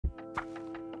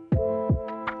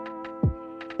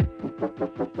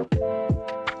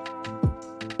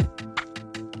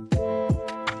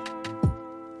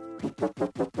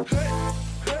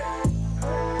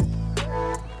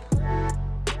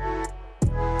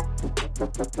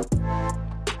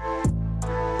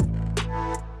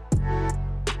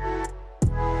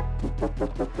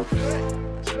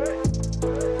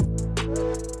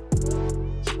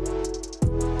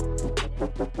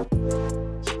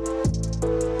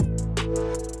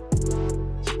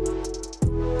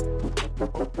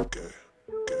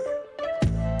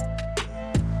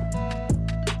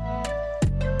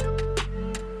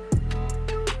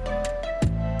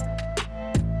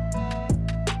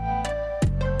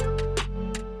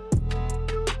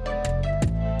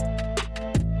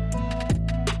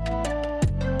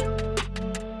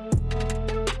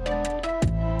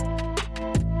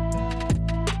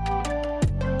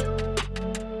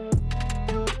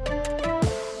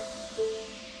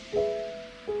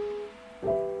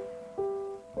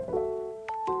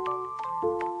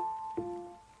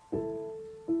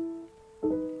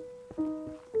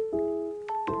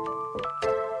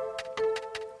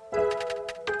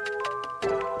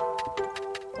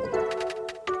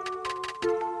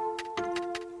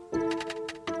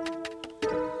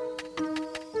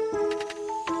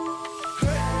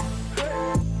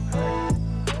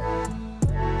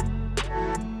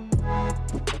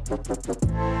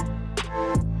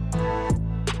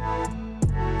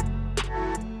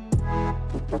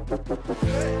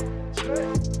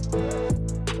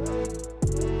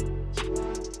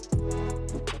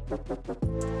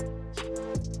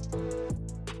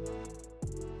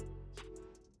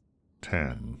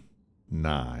Ten,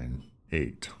 9,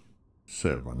 8,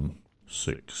 7,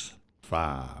 6,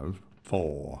 5,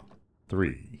 4,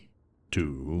 3,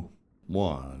 2,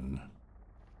 1.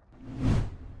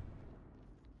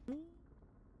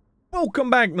 Welcome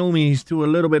back, Nomies, to a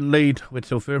little bit late with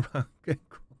Sniffer. Okay,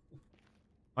 cool.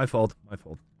 My fault.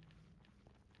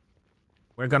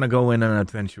 We're gonna go in an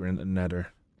adventure in the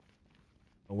Nether.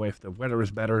 Away if the weather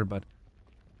is better, but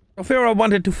Sniffer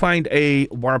wanted to find a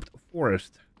warped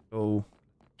forest. So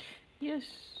yes.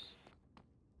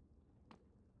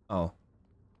 Oh.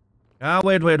 Ah,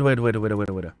 wait. I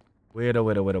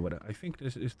think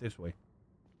this is this way.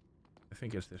 I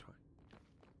think it's this way.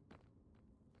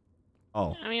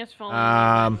 Oh. I mean, it's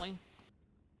following.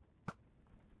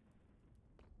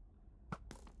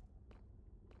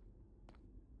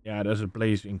 Yeah, there's a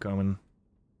blaze incoming.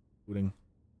 Shooting.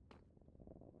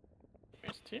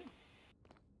 There's two.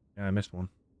 Yeah, I missed one.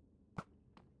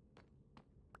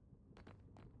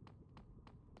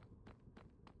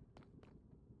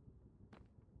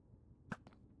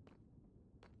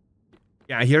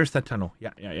 Yeah, here's the tunnel.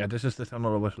 Yeah. This is the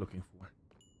tunnel I was looking for.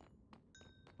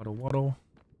 Waddle.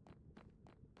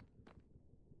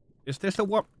 Is this a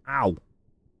warp? Ow.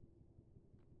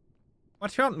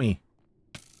 What shot me?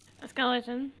 A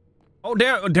skeleton. Oh,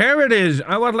 there it is.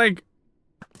 I was like...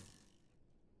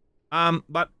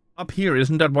 but up here,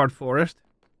 isn't that warped forest?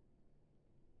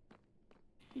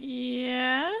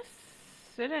 Yes,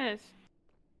 it is.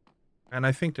 And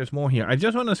I think there's more here. I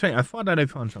just want to say, I thought that I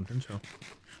found something, so...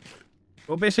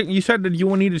 Well, basically, you said that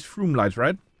you needed Shroomlights,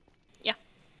 right? Yeah.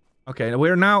 Okay,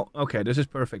 we're now... Okay, this is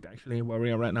perfect, actually, where we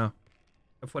are right now.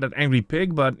 For that angry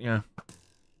pig, but, yeah.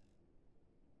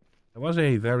 That was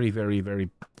a very, very, very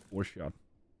poor shot.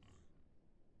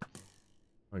 There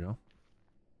we go.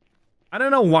 I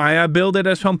don't know why I built it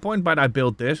at some point, but I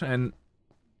built this, and...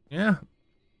 Yeah.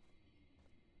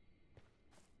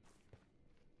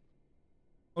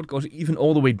 Oh, it goes even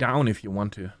all the way down if you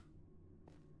want to.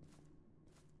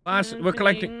 Plus, we're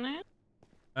collecting...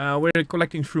 we're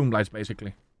collecting Shroomlights,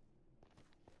 basically.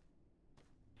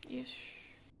 Yes.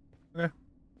 Okay.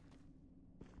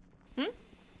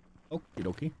 Okie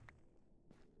dokie.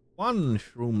 One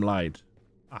Shroomlight.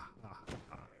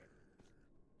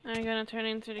 I'm gonna turn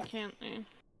into the camp now.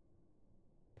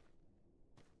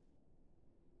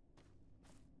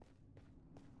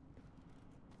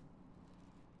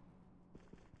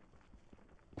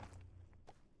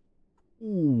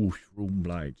 Ooh,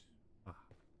 Shroomlights.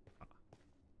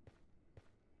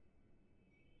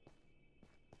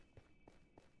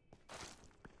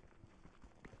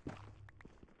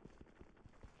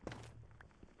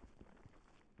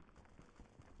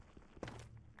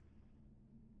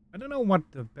 I don't know what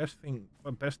the best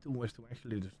tool is to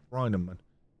actually destroy them, but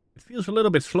it feels a little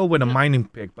bit slow with a mining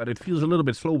pick, but it feels a little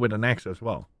bit slow with an axe as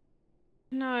well.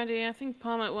 No idea. I think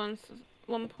Palm at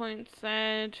one point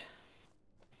said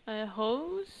a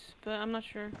hose, but I'm not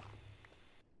sure.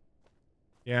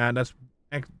 Yeah, that's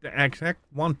the exact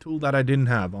one tool that I didn't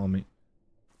have on me.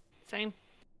 Same.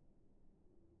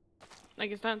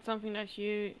 Like, is that something that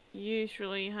you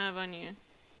usually have on you?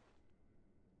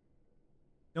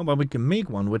 No, but we can make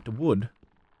one with the wood.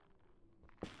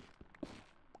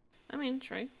 I mean,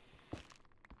 true.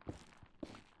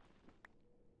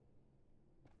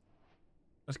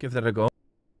 Let's give that a go.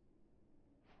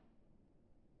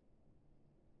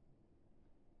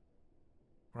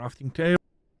 Crafting table.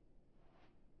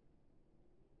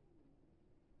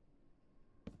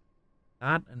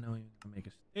 That, and now you're gonna make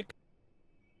a stick.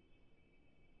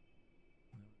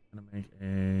 I'm gonna make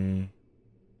a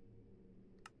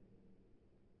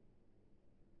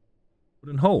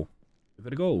wooden hoe. Give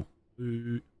it a go.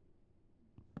 There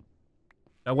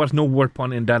was no word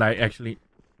pun in that. I actually.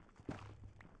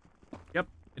 Yep,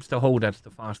 it's the hoe that's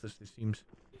the fastest. It seems.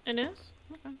 It is?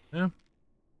 Okay. Yeah.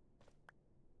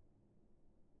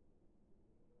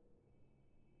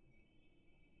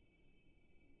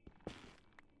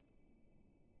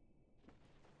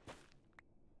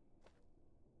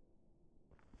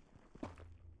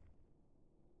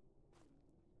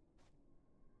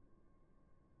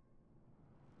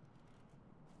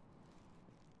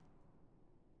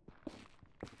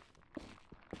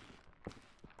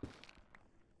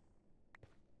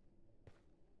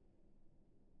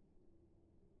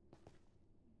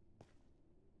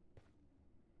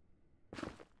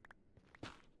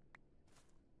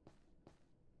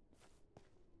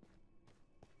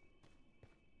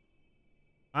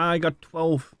 I got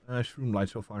 12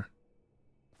 Shroomlights so far.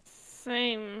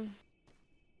 Same.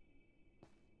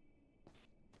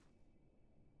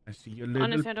 I see your little...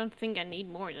 Honestly, I don't think I need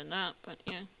more than that, but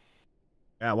yeah.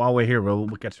 Yeah, while we're here, we'll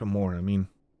get some more. I mean...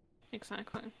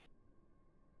 Exactly.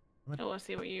 What? Oh, I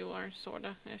see what you are,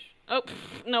 sorta-ish. Oh,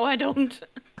 pff, no, I don't.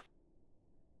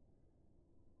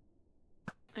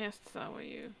 I just saw what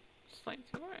you slightly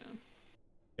were.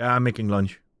 Yeah, I'm making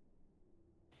lunch.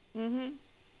 Mm-hmm.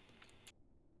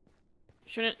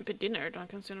 Shouldn't be dinner, don't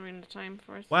considering the time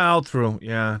for us. Well, true.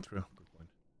 Yeah, true. Good point.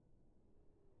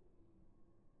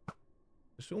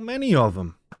 There's so many of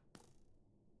them.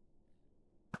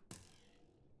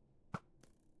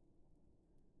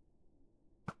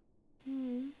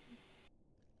 Hmm.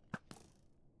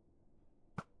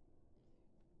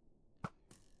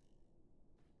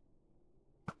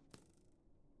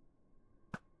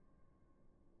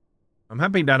 I'm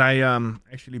happy that I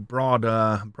actually brought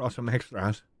some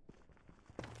extras.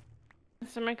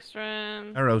 Some extra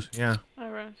Arrows, yeah.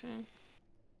 arrows, yeah.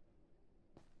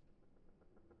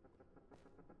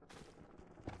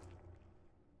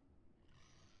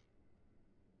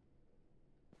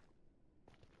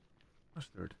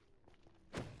 Mustard.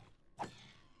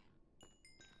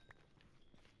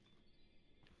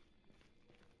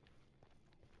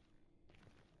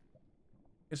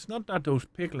 It's not that those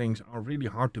piglings are really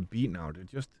hard to beat now. They're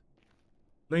just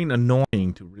plain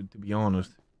annoying, to be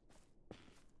honest.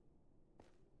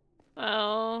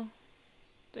 Well,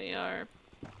 they are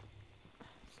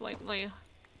slightly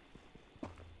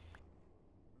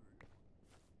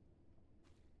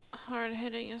hard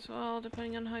hitting as well,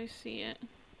 depending on how you see it.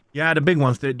 Yeah, the big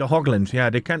ones, the hoglins. Yeah,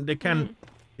 they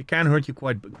can hurt you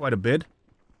quite a bit.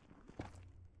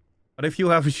 But if you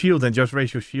have a shield and just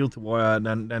raise your shield,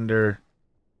 then they're...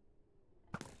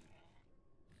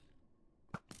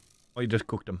 Or you just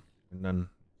cook them, and then...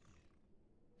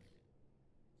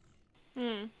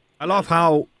 I love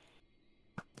how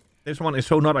this one is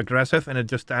so not aggressive, and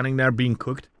it's just standing there being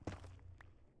cooked.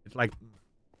 It's like...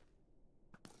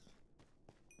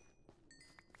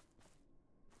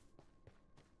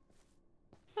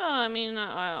 Well, I mean,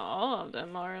 all of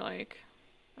them are, like,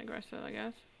 aggressive, I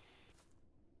guess.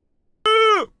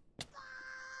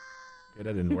 Okay,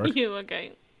 that didn't work. You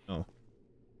okay? No.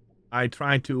 I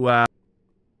tried to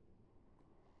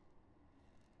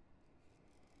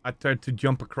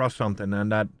jump across something,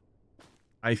 and that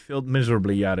I failed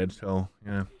miserably at it. So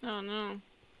yeah. Oh no.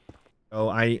 So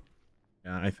I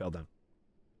fell down,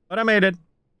 but I made it.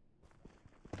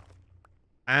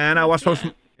 And I was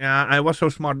I was so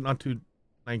smart not to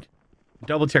like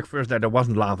double check first that there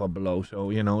wasn't lava below. So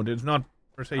you know, it's not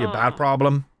per se a bad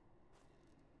problem.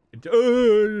 It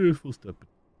full stupid.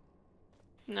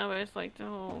 No, but it's like the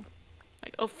whole,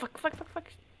 like, oh fuck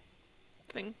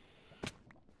thing.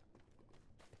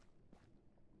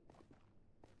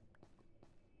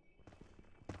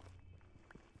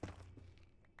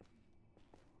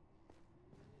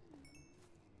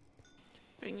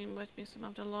 Bringing with me some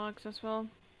of the logs as well,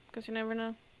 because you never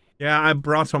know. Yeah, I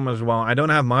brought some as well. I don't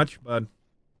have much, but...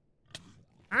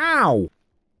 Ow!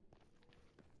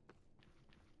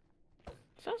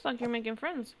 Sounds like you're making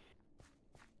friends.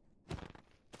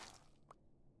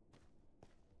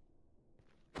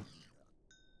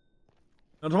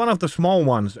 That's one of the small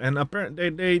ones, and apparently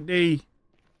it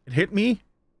hit me,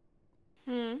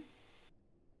 Hmm.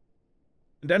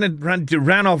 and then it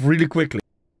ran off really quickly.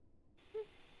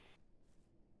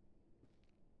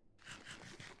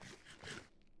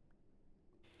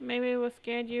 Maybe it was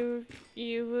scared you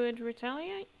would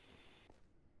retaliate.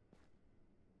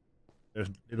 There's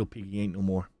little piggy ain't no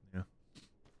more. Yeah.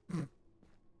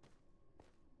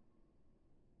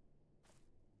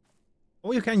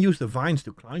 Oh, you can use the vines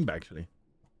to climb, actually.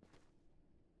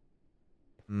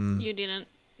 You didn't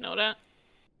know that.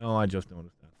 No, I just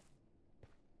noticed that.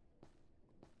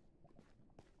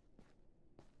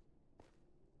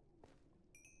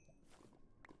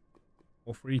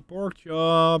 Or free pork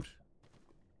chops.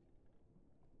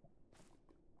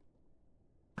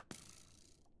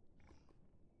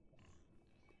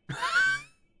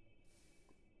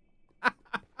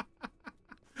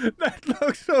 That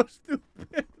looks so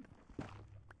stupid.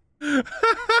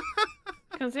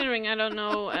 Considering I don't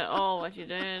know at all what you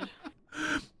did.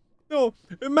 No,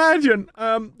 imagine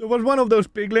there was one of those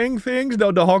pigling things,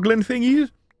 the hoglin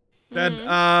thingies,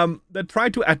 that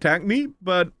tried to attack me,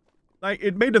 but like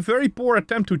it made a very poor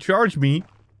attempt to charge me,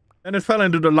 and it fell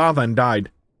into the lava and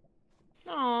died.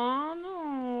 Oh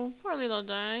no, poor little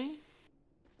guy.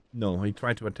 No, he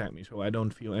tried to attack me, so I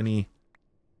don't feel any.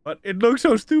 But it looks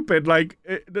so stupid, like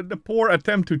the poor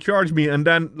attempt to charge me and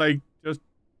then like just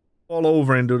fall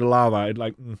over into the lava. It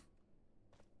like.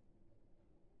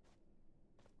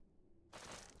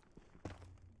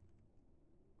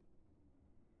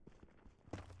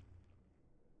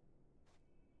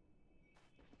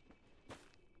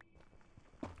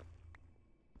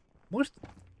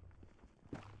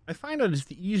 I find that it's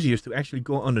the easiest to actually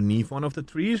go underneath one of the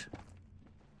trees.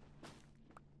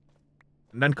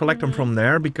 And then collect them from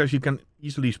there, because you can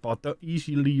easily spot them,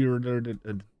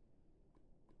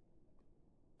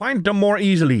 find them more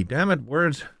easily. Damn it,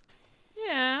 words.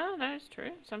 Yeah, that is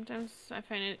true. Sometimes I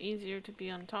find it easier to be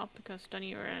on top because then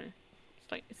you're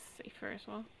slightly safer as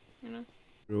well, you know?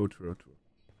 True.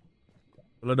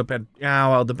 A little bit, yeah,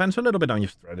 well, depends a little bit on your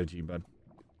strategy, but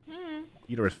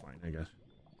either is fine, I guess.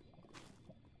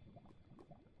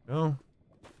 Oh.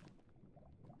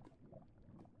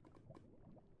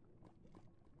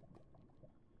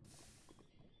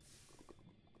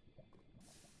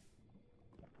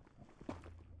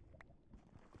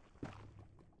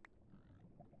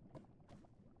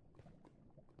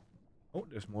 Oh,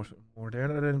 there's more there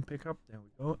that I didn't pick up. There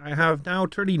we go. I have now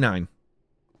 39.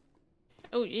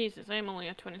 Oh, Jesus, I'm only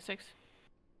at 26.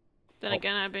 Then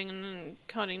again, I've been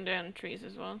cutting down trees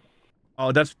as well.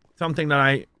 Oh, that's something that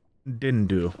I didn't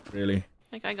do, really.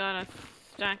 Like, I got a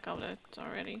stack of it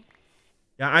already.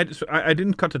 Yeah, I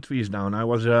didn't cut the trees down. I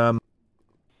was, I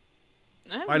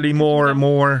slightly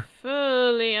more...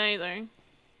 Fully either.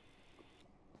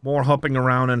 More hopping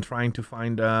around and trying to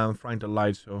find the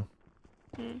light, so...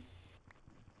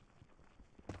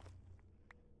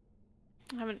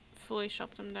 I haven't fully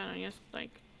chopped them down, I just, like,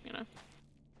 you know.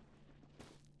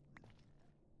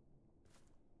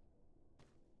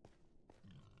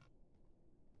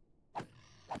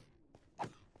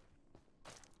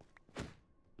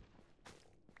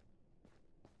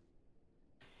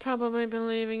 Probably been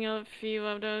leaving a few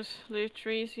of those loot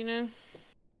trees, you know.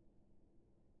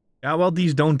 Yeah, well,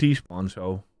 these don't despawn,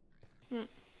 so...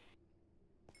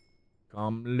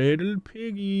 Come, little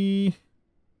piggy.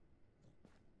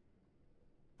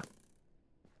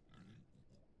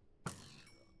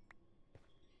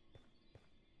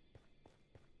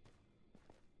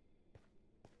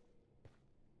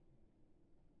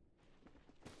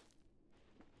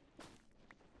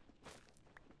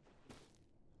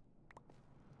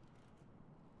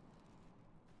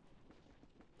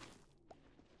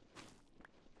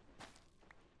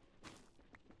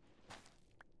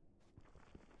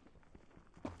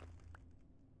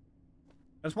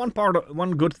 That's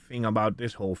one good thing about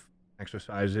this whole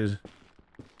exercise is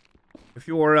if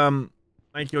your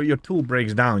like your tool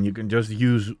breaks down, you can just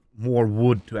use more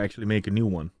wood to actually make a new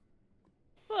one.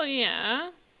 Well,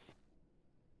 yeah.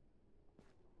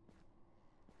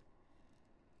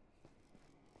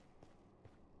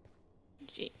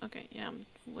 Gee, okay, yeah, I'm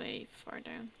way far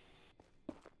down.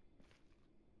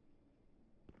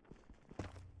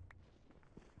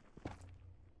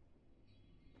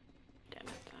 Damn it,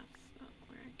 that's not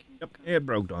where I can Yep, go. it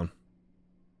broke down.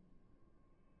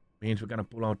 Means we're gonna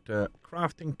pull out the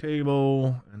crafting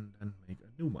table and then make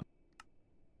a new one.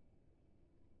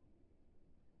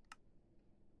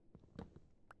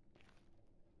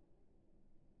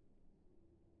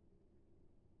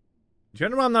 In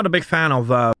general, I'm not a big fan of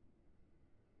the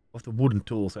wooden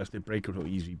tools as they break so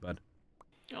easy, but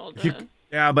All If you, the...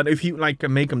 yeah, but if you like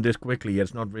can make them this quickly,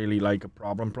 it's not really like a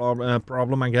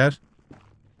problem, I guess.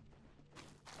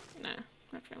 Nah,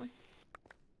 not really.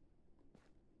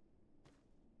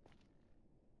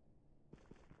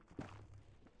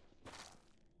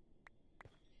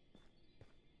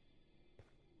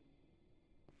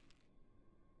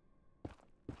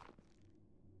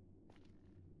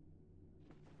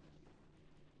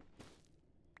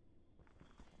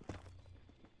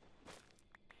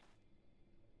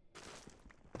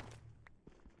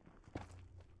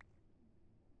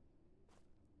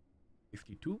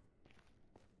 $52.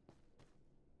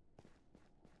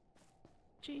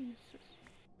 Jesus.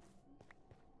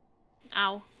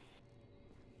 Ow.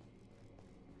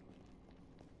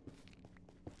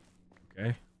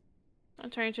 Okay, I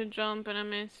tried to jump and I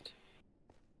missed.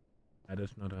 that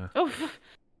is not a. Oh.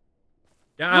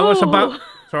 Yeah, I was about. Ooh.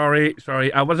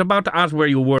 Sorry. I was about to ask where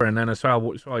you were, and then I saw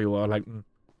you. I was like,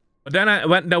 But then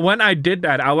when I did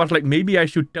that, I was like, maybe I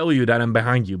should tell you that I'm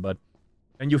behind you, but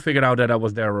then you figured out that I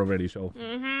was there already. So.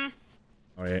 Mhm.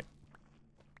 All right.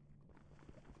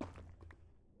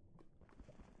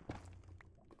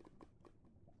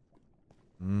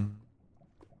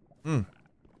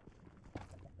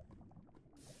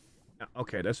 Yeah,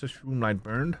 okay, that's a Shroomlight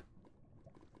burned.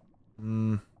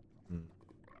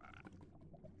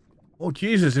 Oh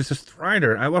Jesus, it's a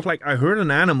strider. I was like, I heard an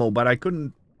animal, but I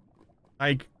couldn't,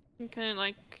 like. You kind of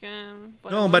like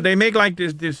what No, it but was. they make like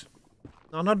this.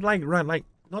 No, not like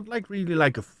not like really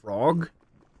like a frog.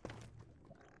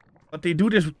 But they do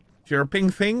this chirping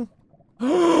thing.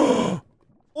 Oh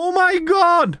my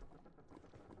God!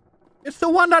 It's the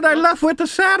one that I left with the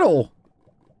saddle.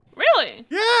 Really?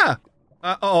 Yeah.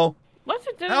 Uh-oh. What's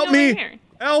it doing Help over me! here?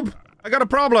 Help! I got a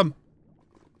problem.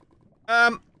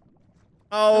 I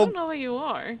Oh, don't know where you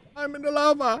are. I'm in the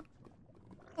lava.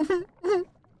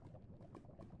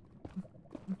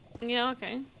 Yeah,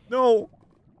 okay. No.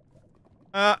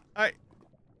 I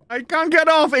can't get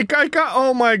off. I can't.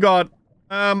 Oh my God.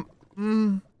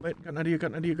 Wait, got an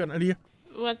idea.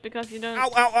 What? Because you don't.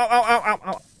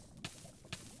 Ow.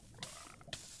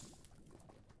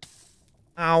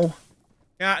 Ow.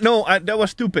 Yeah, no, that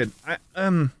was stupid.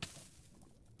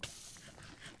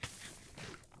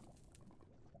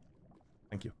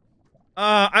 Thank you.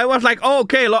 I was like, oh,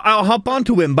 okay, I'll hop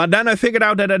onto him, but then I figured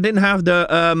out that I didn't have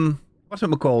the, what's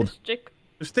it called? Stick.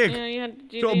 The stick. Yeah, you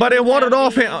So, but it didn't watered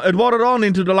have off, it watered on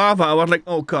into the lava. I was like,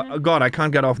 oh, God, I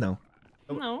can't get off now.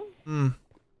 No.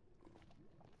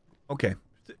 Okay.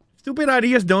 Stupid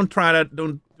ideas, don't try that,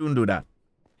 don't do that.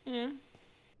 Yeah.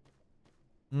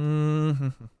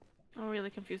 I'm I'm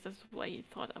really confused as to why you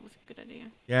thought that was a good idea.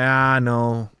 Yeah,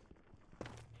 no.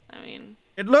 I mean...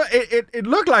 It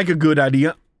looked like a good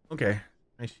idea. Okay.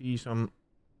 I see some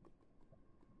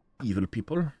evil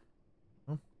people.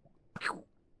 Oh.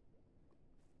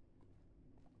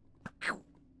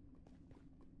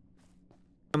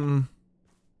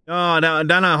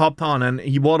 Then I hopped on and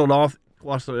he waddled off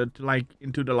towards like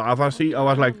into the lava. See, I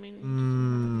was like,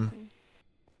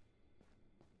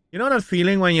 You know that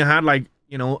feeling when you had like,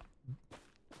 you know,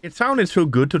 it sounded so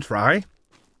good to try.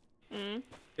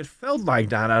 It felt like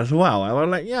that as well. I was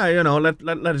like, yeah, you know,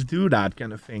 let's do that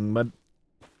kind of thing. But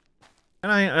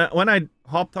and when I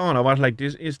hopped on, I was like,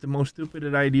 this is the most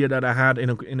stupid idea that I had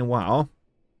in a while.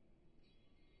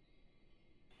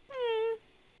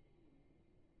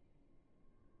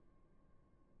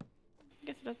 I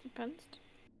guess that depends.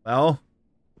 Well,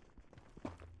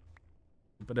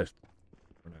 for this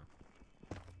for now.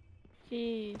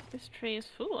 Jeez, this tree is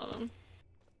full of them.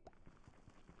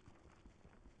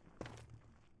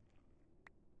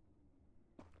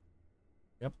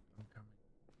 Yep, I'm coming.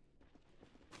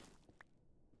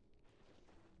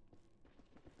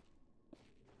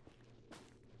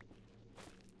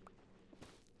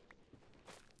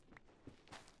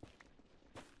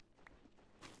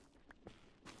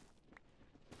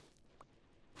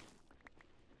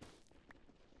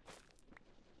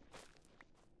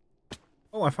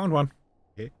 Oh, I found one.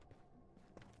 Okay.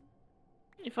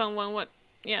 You found one what?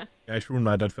 Yeah. Yeah,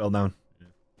 Shroomlight that fell down.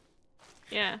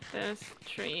 Yeah, this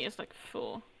tree is like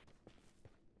full.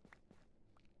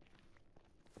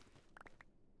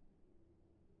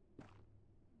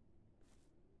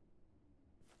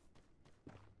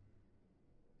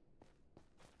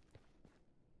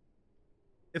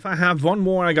 If I have one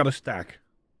more, I got a stack.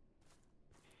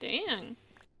 Dang.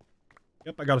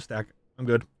 Yep, I got a stack. I'm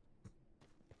good.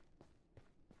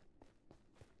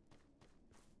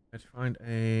 Let's find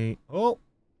a... Oh!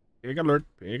 Pig alert.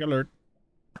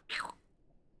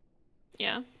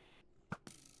 Yeah.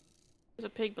 There's a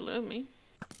pig below me.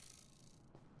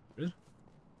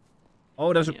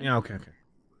 Oh, there's a... Yeah. Yeah, okay.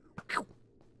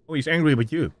 Oh, he's angry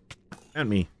with you. And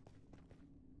me.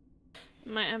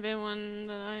 Might have been one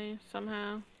that I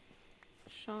somehow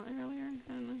shot earlier.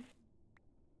 I don't know.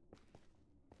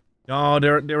 No,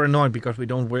 they're annoyed because we're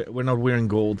not wearing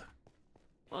gold.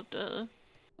 Well, duh.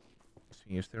 Let's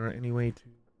see, is there any way to...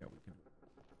 Yeah, we can.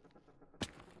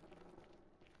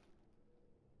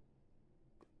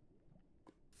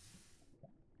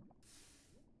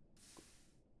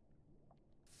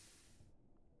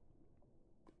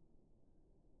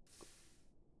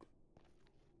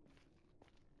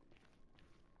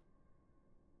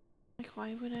 Like,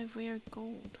 why would I wear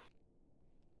gold?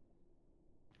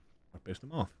 I pissed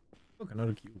them off. Look,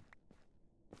 another cube.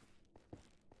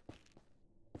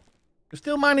 There's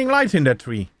still mining lights in that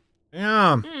tree.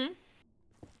 Yeah. Hmm.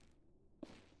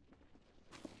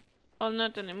 Well,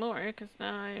 not anymore, because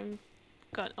now I've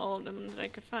got all of them that I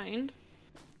could find.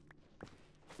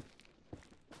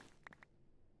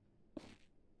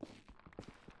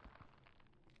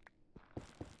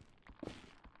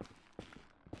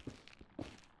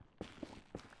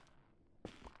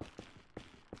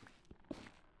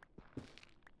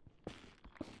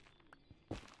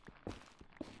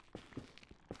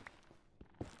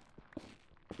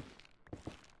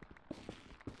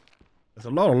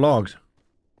 There's a lot of logs.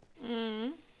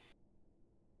 Hmm.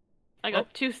 I got Oh.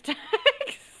 2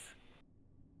 stacks.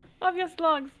 Obvious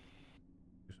logs.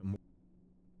 There's some more.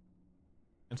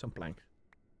 And some planks.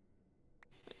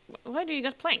 Why do you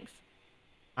got planks?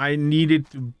 I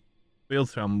needed to build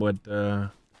some, but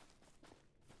some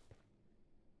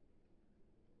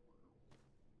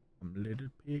little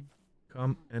pig,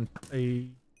 come and play.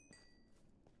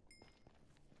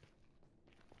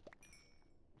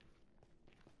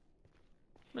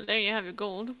 Well, there you have your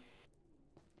gold.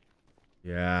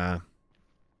 Yeah.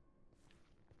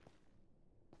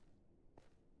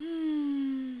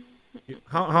 Hmm.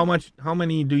 How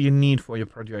many do you need for your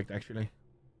project actually?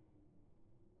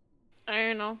 I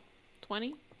don't know.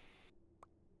 20?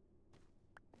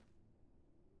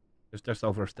 It's just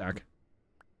over a stack.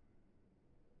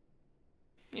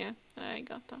 Yeah, I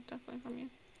got that definitely from you.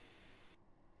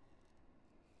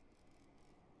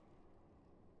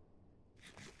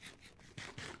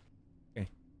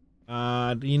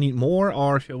 Do you need more,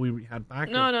 or shall we head back?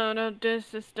 No,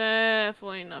 this is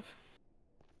definitely enough.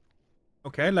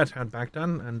 Okay, let's head back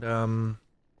then, and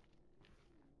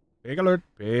big alert,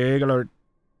 big alert.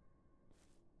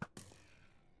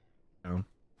 Down.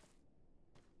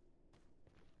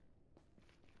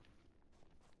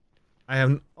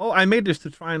 I made this to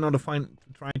try to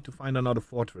find another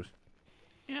fortress.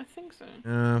 Yeah, I think so.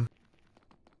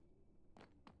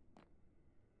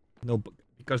 No,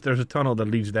 because there's a tunnel that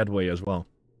leads that way as well.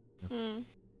 Hmm.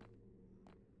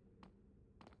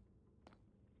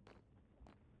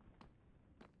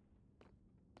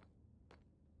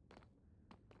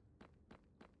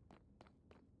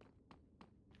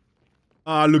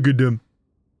 Ah, look at them.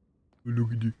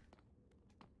 Look at them.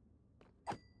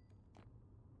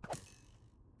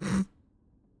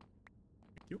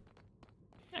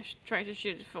 I should try to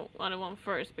shoot it for other one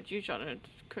first, but you shot it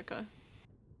quicker.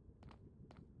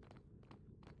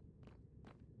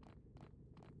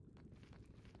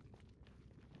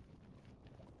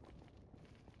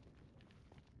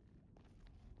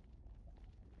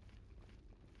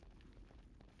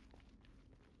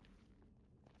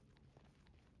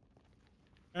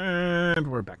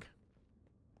 And we're back.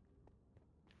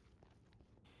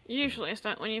 Usually it's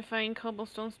that when you find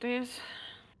cobblestone stairs.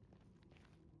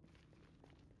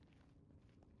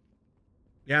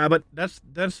 Yeah, but that's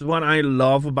what I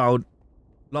love about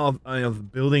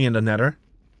of building in the Nether.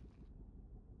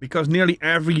 Because nearly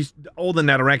all the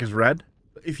netherrack is red.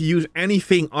 If you use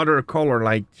anything other color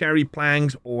like cherry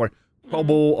planks or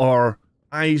cobble or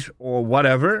ice or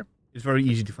whatever, it's very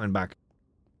easy to find back.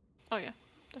 Oh yeah,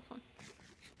 definitely.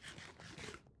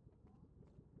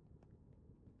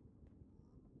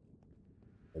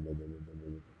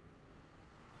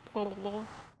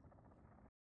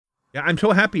 Yeah, I'm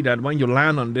so happy that when you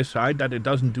land on this side that it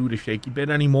doesn't do the shaky bit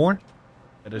anymore.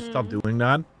 That it stopped doing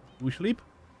that. Do we sleep?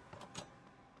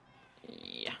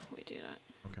 Yeah, we do that.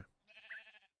 Okay.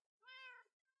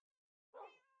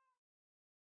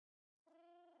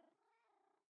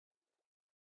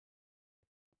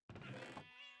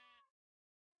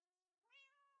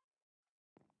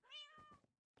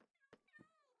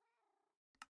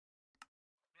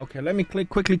 Okay, let me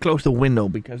quickly close the window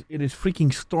because it is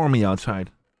freaking stormy outside.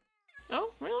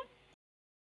 Oh, really?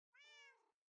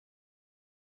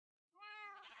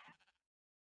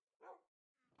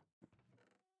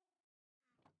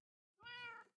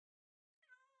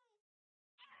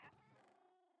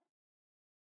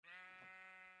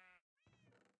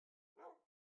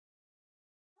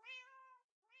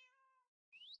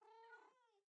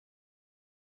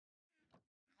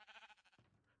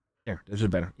 There, this is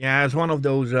better. Yeah, it's one of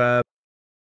those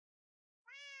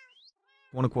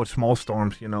quote-unquote small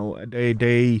storms, you know.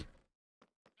 It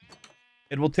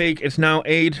will take, it's now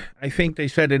 8. I think they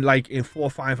said in 4 or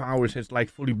 5 hours it's like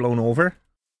fully blown over.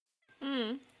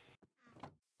 Hmm.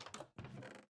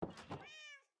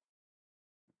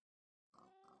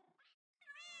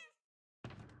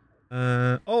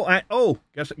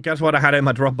 Guess what I had in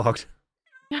my Dropbox.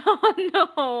 Oh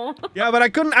no. Yeah, but I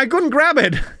couldn't grab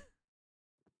it.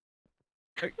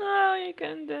 Oh, you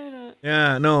couldn't do that.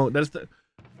 Yeah, no,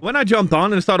 when I jumped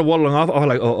on and started waddling off, I was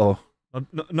like,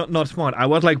 not smart. I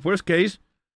was like, worst case,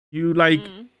 you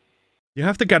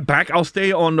have to get back. I'll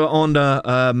stay on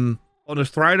the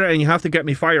strider, and you have to get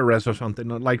me fire res or something,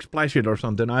 like splash it or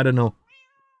something. I don't know.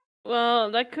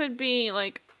 Well, that could be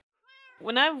like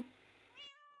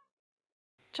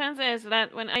chances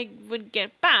that when I would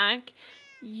get back,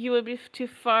 you would be too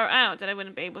far out that I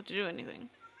wouldn't be able to do anything.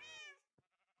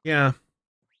 Yeah.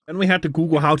 Then we had to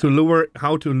Google how to lure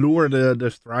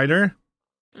the strider.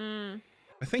 I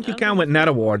think you can with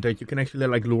Netherward, that you can actually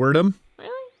lure them.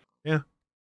 Really? Yeah.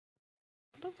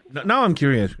 Now I'm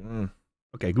curious.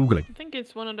 Okay, Googling. I think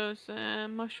it's one of those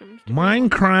mushrooms.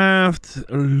 Minecraft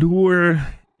lure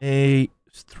a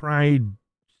strider.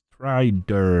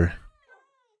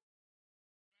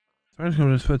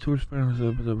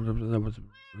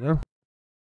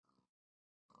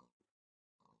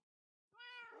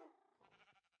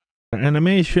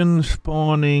 Animation,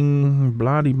 spawning,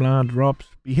 bloody blah drops,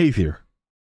 behavior.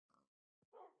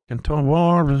 Can talk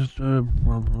war.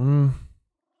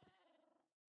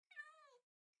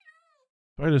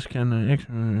 Spiders can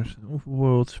experience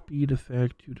overworld speed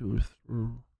effect due to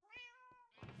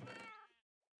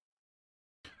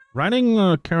riding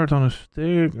a carrot on a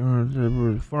stick or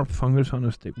warp fungus on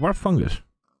a stick. Warp fungus.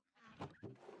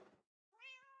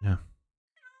 Yeah.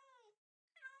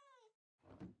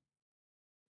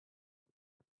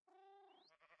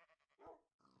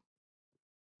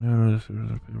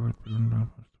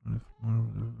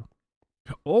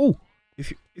 Oh,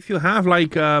 if you have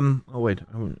oh wait,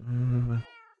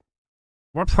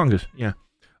 warp fungus, yeah.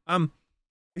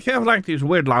 If you have these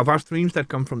weird lava streams that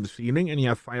come from the ceiling and you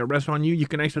have fire res on you, you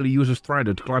can actually use a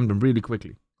strider to climb them really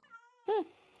quickly.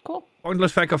 Cool.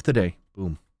 Pointless fact of the day.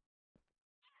 Boom.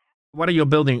 What are you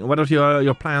building? What is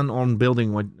your plan on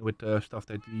building with stuff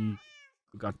that you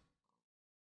got?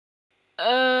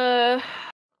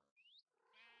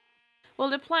 Well,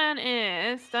 the plan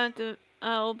is that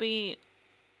I'll be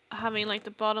having the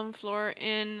bottom floor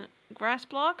in grass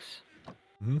blocks.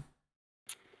 Mm-hmm.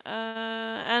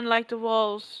 And the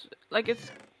walls,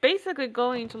 it's basically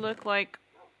going to look like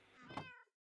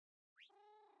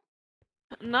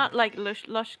not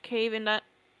lush cave in that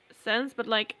sense, but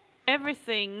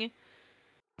everything,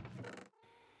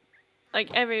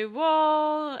 every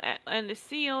wall and the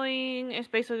ceiling is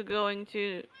basically going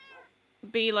to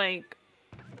be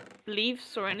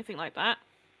leaves or anything like that.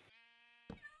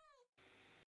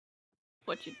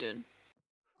 What you doing?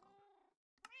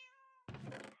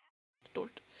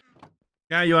 Dort.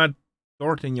 Yeah, you had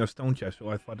dort in your stone chest, so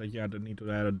I thought that you had to need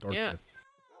to add a dort. Yeah.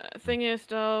 Thing is,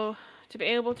 though, to be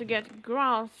able to get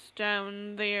grass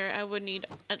down there, I would need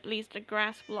at least a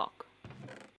grass block.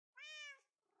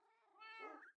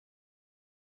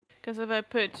 Because if I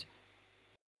put...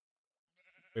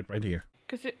 Wait, right here.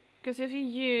 Because if you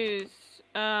use...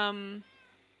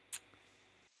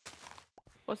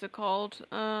 what's it called?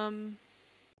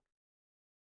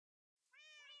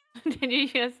 Did you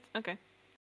just... Okay.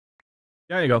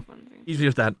 There you go. Easy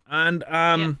as that. And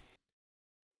yeah.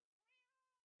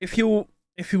 if you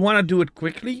want to do it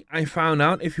quickly, I found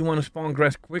out if you want to spawn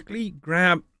grass quickly,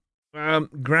 grab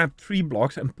 3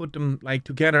 blocks and put them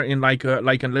together in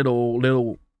a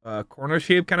little corner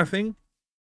shape kind of thing.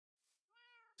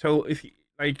 So if you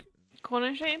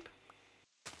corner shape?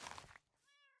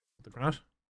 The grass.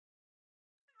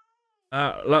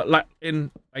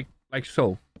 Like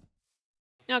so.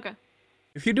 Okay.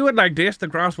 If you do it like this, the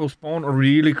grass will spawn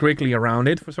really quickly around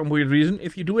it for some weird reason.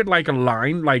 If you do it like a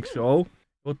line, like so, it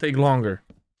will take longer.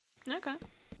 Okay.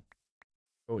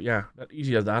 So yeah, that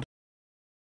easy as that.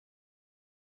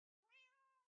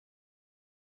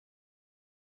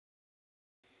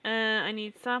 I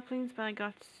need saplings, but I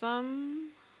got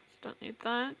some. Don't need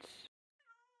that.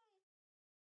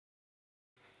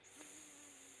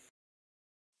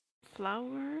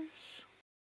 Flowers.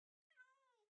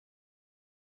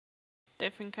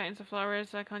 Different kinds of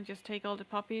flowers. I can't just take all the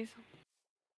poppies.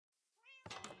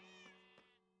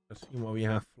 Let's see what we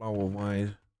have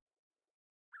flower-wise.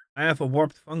 I have a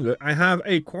warped fungus. I have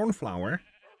a cornflower.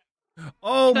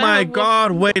 Oh my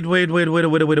god! Wait. I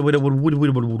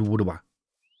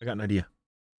got an idea.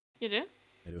 You do?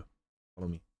 I do. Follow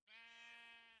me.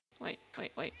 Wait.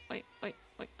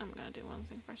 I'm gonna do one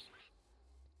thing first.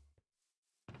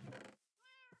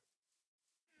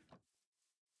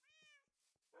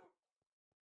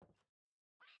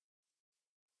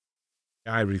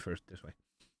 Yeah, I reversed this way.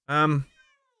 I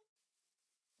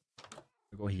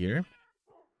go here.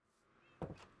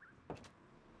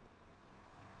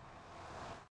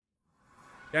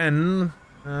 Then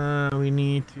we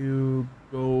need to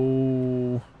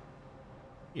go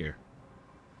here.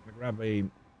 I'm gonna grab a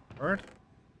bird.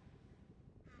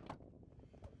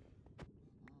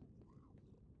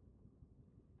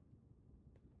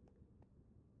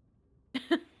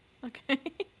 Okay.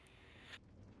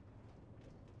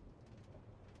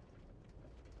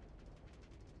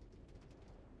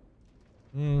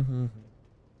 Mm-hmm.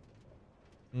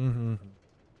 Mm-hmm.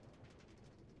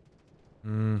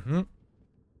 Mm-hmm.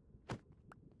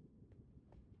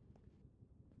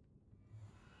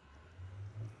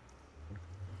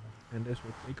 And this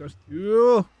will take us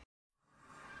to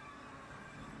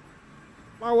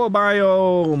flower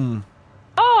biome.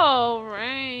 Oh,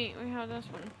 right. We have this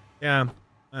one. Yeah,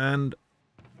 and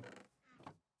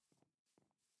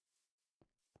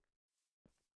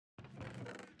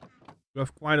we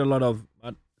have quite a lot of.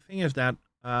 But the thing is that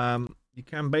you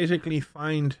can basically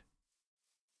find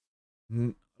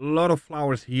a lot of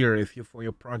flowers here if you for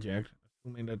your project.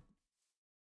 Assuming that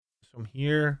some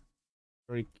here,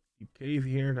 very deep cave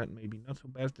here. That may be not so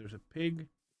bad. There's a pig.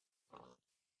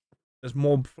 There's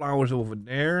more flowers over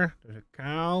there. There's a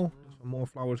cow. There's some more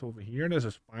flowers over here. There's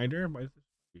a spider. But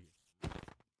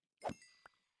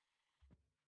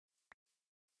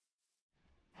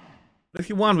if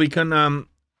you want, we can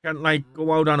like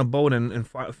go out on a boat and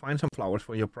find some flowers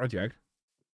for your project.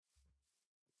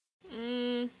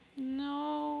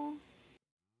 No.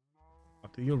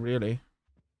 Up to you, really.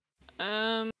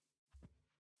 Oh.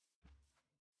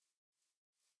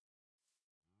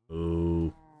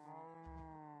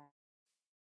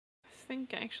 I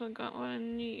think I actually got what I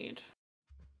need.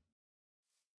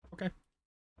 Okay.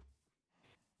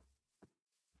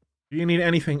 Do you need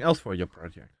anything else for your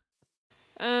project?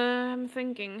 I'm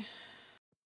thinking.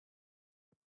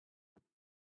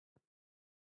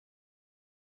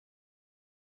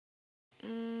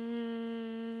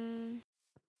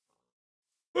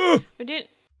 We did.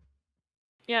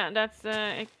 Yeah, that's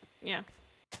yeah.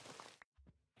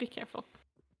 Be careful.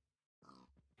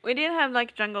 We did have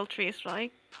like jungle trees,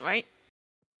 right? Right.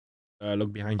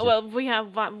 Look behind you. Well, we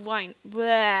have wine.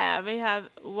 Blah, we have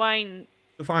wine.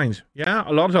 The vines. Yeah,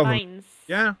 a lot of them. Vines.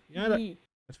 Yeah,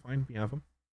 that's fine. We have them.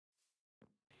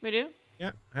 We do?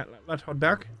 Yeah, let's head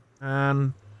back.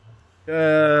 And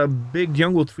the big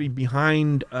jungle tree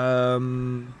behind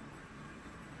the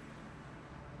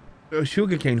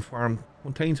sugarcane farm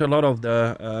contains a lot of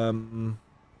the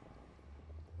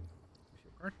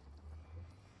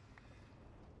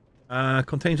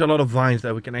contains a lot of vines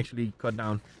that we can actually cut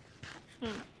down.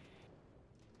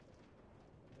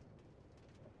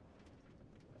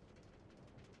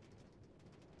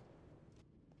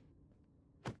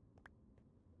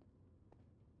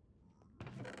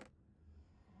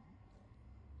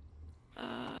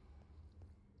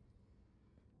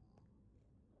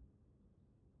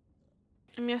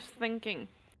 I'm just thinking.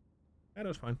 Yeah,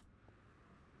 that's fine.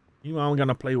 Meanwhile, I'm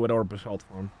gonna play with our basalt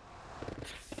farm.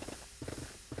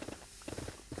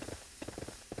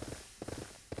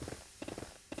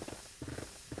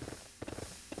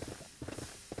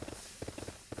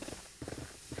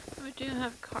 We do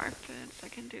have carpets. I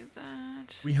can do that.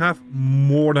 We have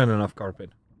more than enough carpet.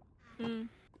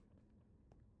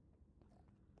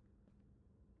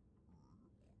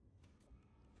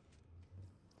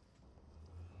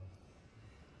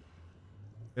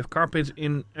 We have carpets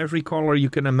in every color you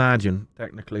can imagine,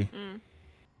 technically.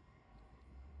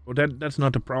 So that's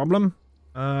not a problem.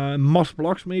 Moss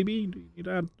blocks, maybe? Do you need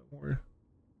that? Or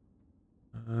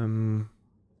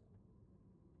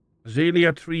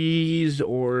azalea trees,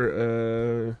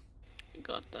 or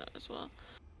Got that as well.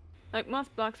 Like moss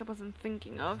blocks I wasn't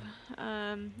thinking of.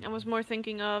 I was more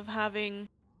thinking of having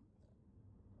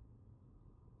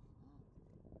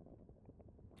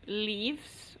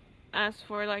leaves as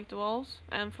for like the walls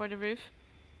and for the roof.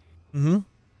 So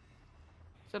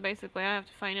basically I have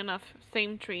to find enough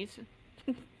same trees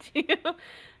to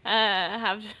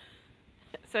have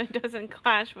so it doesn't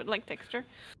clash with like texture.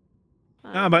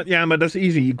 but that's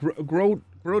easy. You grow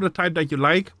the type that you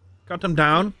like, cut them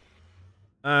down,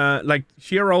 like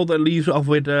shear all the leaves off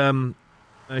with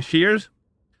shears,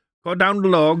 cut down the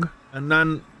log, and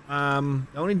then the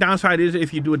only downside is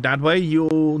if you do it that way,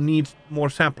 you'll need more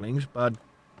saplings. But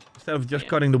instead of just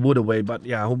cutting the wood away, but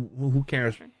yeah, who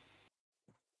cares?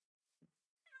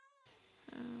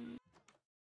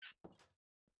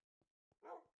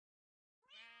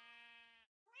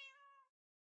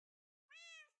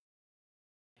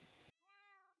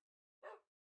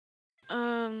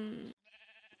 I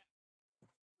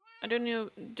don't know.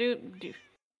 Do.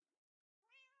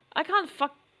 I can't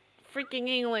freaking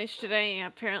English today,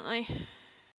 apparently.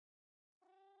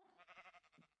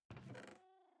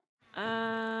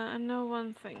 I know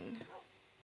one thing.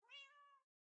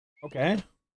 Okay.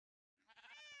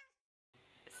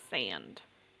 Sand.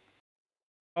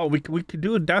 Oh, we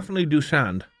could definitely do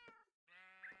sand.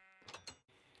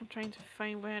 I'm trying to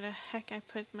find where the heck I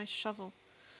put my shovel.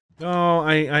 No,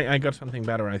 I got something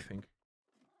better, I think.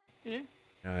 You do?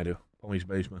 Yeah, I do. Pommy's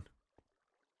basement.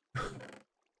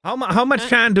 How much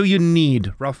sand do you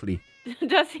need, roughly?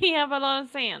 Does he have a lot of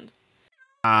sand?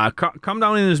 Come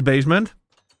down in his basement.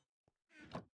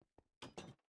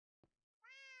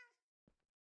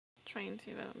 Trying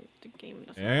to the game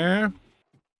doesn't. Yeah.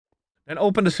 Then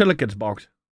open the silicates box.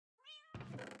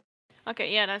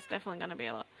 Okay, yeah, that's definitely gonna be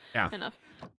a lot. Yeah. Enough.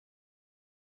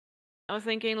 I was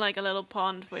thinking like a little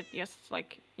pond with just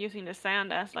like using the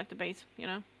sand as like the base, you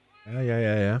know?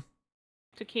 Yeah.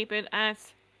 To keep it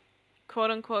as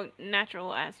quote unquote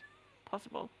natural as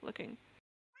possible looking.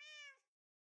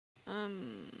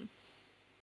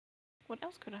 What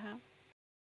else could I have?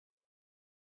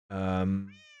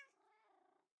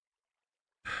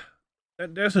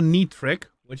 There's a neat trick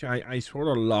which I sort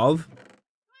of love.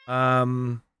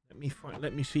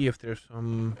 Let me see if there's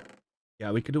some.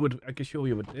 Yeah, we could do it. I can show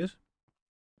you with this.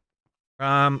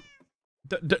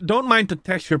 Don't mind the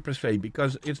texture per se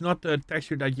because it's not the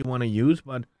texture that you want to use,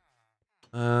 but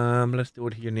let's do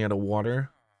it here near the water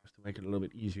just to make it a little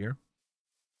bit easier.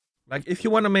 Like if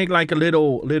you want to make like a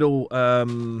little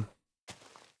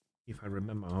if I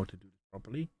remember how to do this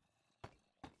properly.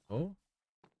 Oh.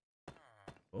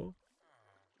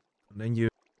 And then you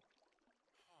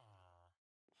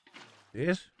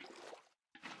this.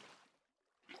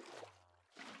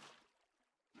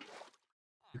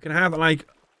 You can have like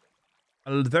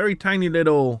a very tiny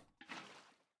little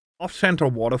off-center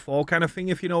waterfall kind of thing,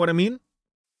 if you know what I mean.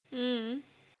 Mm.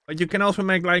 But you can also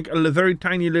make like a very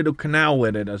tiny little canal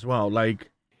with it as well,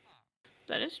 like.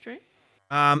 That is true.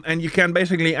 And you can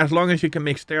basically, as long as you can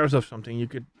make stairs of something, you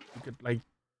could like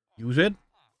use it.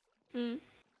 Mm.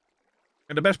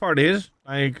 And the best part is,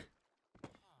 like,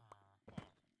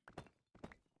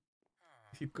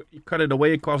 if you cut it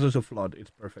away, it causes a flood.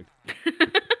 It's perfect.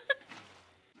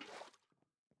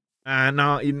 And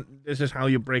now this is how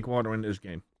you break water in this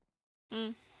game.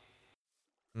 Because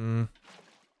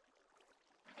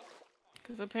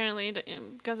apparently,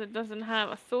 because it doesn't have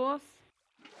a source,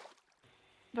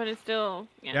 but it's still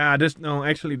Yeah,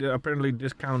 apparently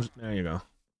this counts. There you go.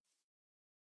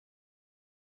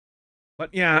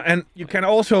 But yeah, and you can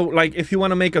also like if you want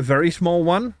to make a very small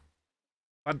one,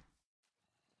 but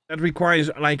that requires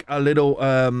like a little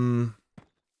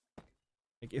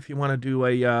like if you want to do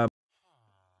a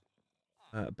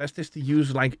best is to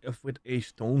use like with a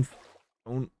stone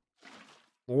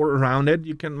floor around it.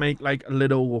 You can make like a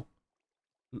little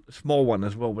small one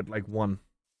as well with like one.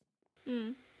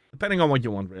 Depending on what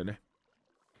you want, really.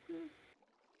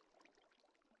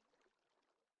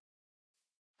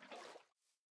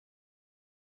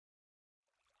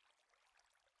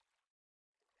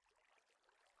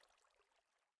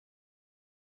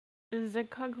 The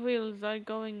cogwheels are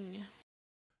going.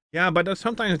 Yeah, but that's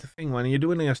sometimes the thing when you're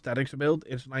doing an aesthetics build.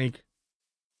 It's like,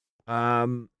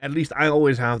 at least I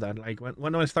always have that. Like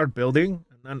when I start building,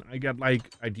 and then I get like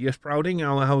ideas sprouting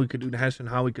how we could do this and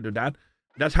how we could do that.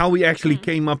 That's how we actually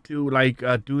came up to like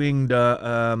doing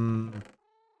the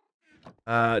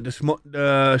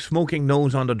smoking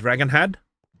nose on the dragon head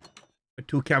with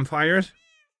 2 campfires.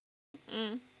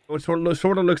 So it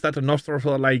sort of looks like the nostrils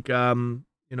are like you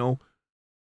know,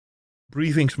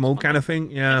 breathing smoke kind of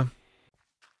thing. Yeah.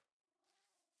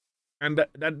 And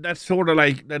that's sort of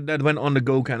like that went on the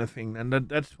go kind of thing, and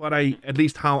that's what at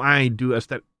least how I do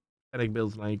aesthetic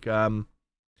builds, like having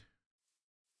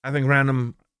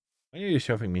random. Why are you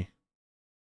shoving me?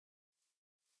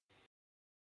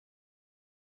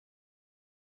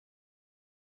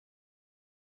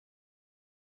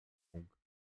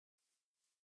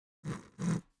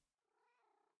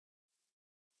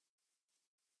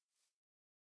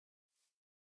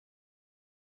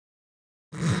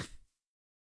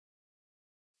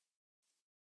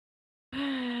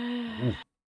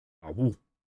 Awoo.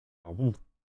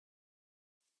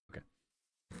 Okay.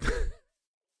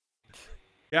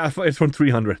 Yeah, it's from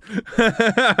 300.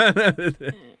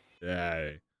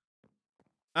 Yeah.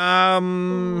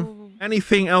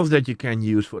 Anything else that you can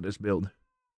use for this build?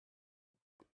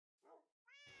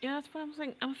 Yeah, that's what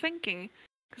I'm thinking.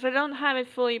 Because I don't have it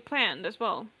fully planned as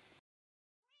well.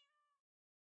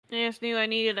 I just knew I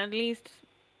needed at least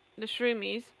the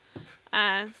shroomies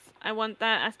as I want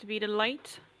that as to be the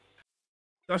light.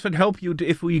 Does it help you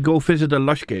if we go visit the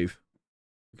lush cave?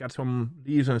 We got some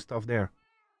leaves and stuff there.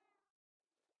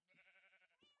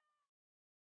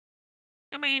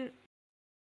 I mean,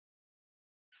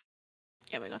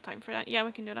 yeah, we got time for that. Yeah,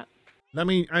 we can do that.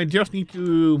 I just need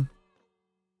to...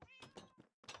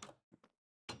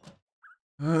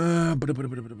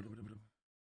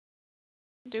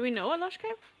 Do we know a lush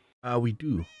cave? We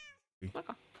do.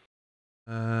 Okay.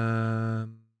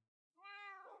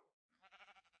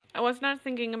 I was not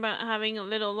thinking about having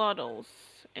little loddles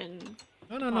in.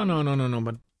 No,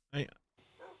 but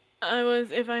I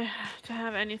was, if I had to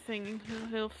have anything,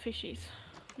 little fishies,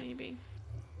 maybe.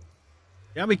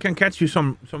 yeah, we can catch you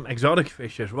some exotic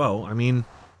fish as well. I mean,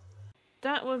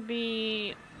 that would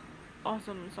be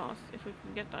awesome sauce if we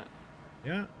can get that.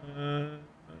 Yeah.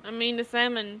 I mean, the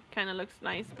salmon kind of looks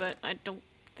nice, but I don't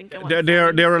think I want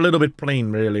they're a little bit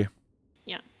plain, really.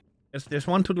 Yeah. There's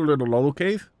one to the little lolo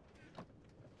cave.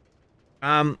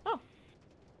 Oh.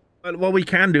 But what we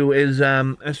can do is,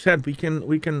 as I said, we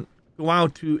can go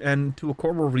out to a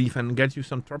coral reef and get you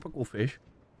some tropical fish.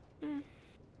 Mm.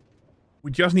 We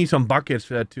just need some buckets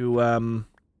to. I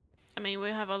mean, we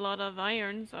have a lot of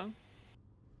iron, so.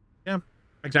 Yeah,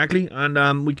 exactly,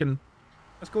 and we can.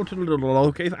 Let's go to the little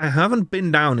lolo cave. I haven't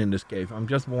been down in this cave. I'm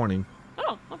just warning.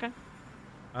 Oh, okay.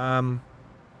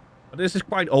 But this is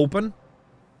quite open.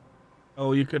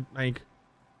 Oh, you could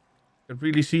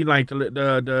really see like the.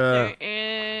 There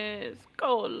is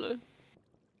gold.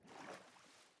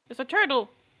 There's a turtle.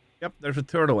 Yep, there's a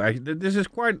turtle. This is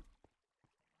quite.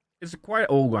 It's quite.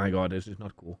 Oh my god, this is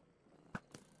not cool.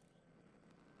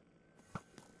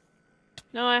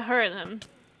 No, I heard him.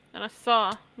 And I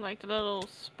saw, like, the little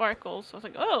sparkles. I was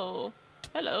like, oh,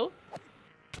 hello.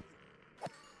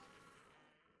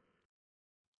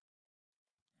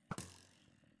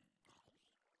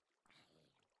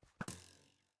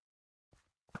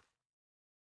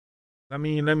 Let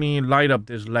me light up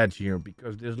this ledge here,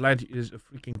 because this ledge is a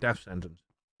freaking death sentence.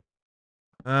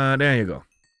 There you go.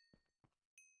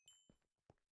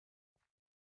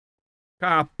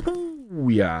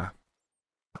 Kapooya.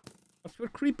 What's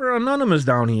with Creeper Anonymous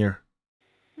down here?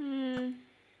 Hmm.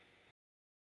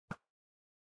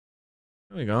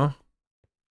 There we go.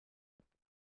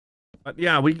 But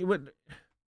yeah, we would.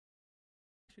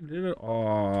 She did it.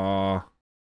 Aww.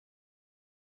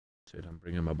 That's it. I'm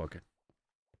bringing my bucket.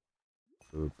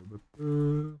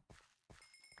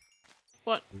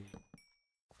 What?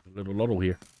 A little lottle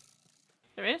here.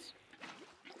 There is?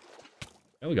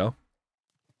 There we go.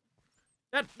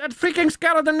 That freaking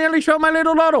skeleton nearly showed my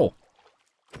little lottle.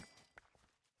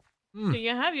 Do you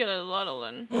have your little lottle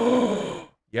then?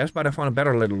 Yes, but I found a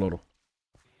better little lottle.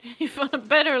 You found a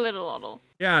better little lottle.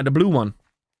 Yeah, the blue one.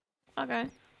 Okay.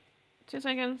 2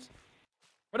 seconds.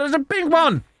 But there's a pink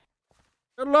one!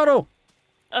 Little lottle!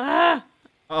 Ah!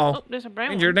 Uh-oh. Oh, there's a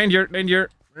brown Danger, one. danger, danger.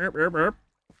 Erp, erp, erp.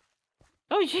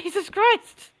 Oh, Jesus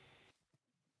Christ!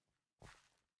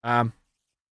 Help.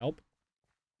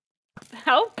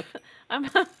 Help? I'm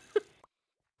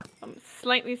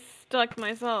slightly stuck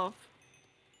myself.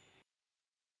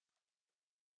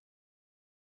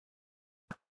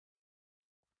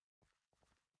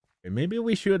 Okay, maybe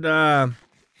we should,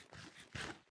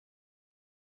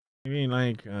 maybe,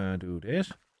 like, do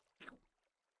this.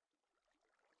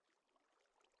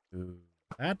 Do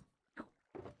that.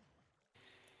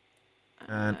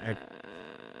 And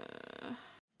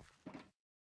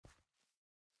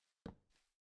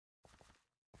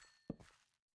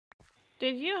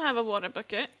did you have a water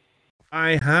bucket?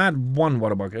 I had one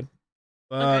water bucket,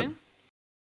 but Okay.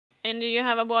 And do you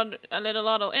have a little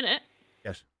lotto in it?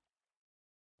 yes.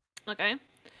 Okay.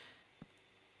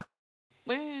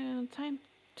 Well, time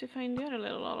to find the other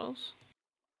little lottos.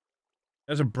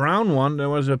 There's a brown one. There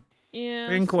was a Yeah.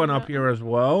 pink one up here as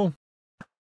well.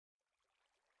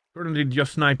 Currently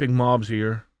just sniping mobs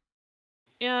here.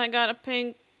 Yeah, I got a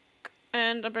pink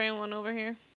and a brown one over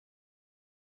here.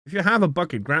 If you have a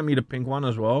bucket, grant me the pink one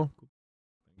as well.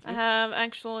 I have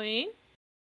actually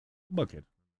Bucket.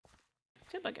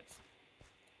 2 buckets.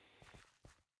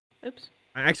 Oops.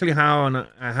 I actually have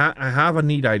I have a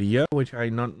neat idea, which I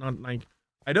not like.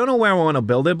 I don't know where I want to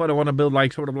build it, but I want to build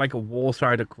like sort of like a wall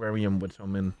side aquarium with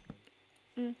some in.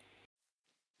 Mm.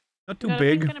 Not too Got a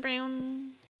big. pink and a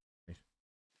brown.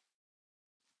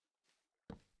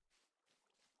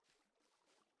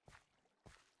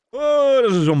 Oh,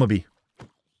 there's a zombie.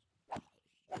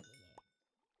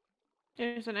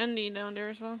 There's an ending down there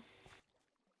as well.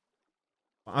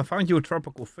 I found you a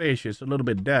tropical fish. It's a little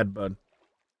bit dead, but.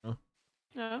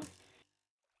 No.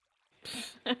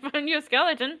 I found you a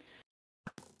skeleton.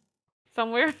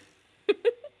 Somewhere.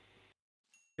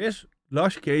 This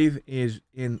lush cave is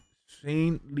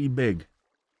insanely big.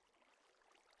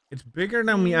 It's bigger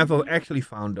than we ever actually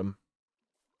found them.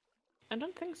 I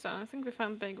don't think so. I think we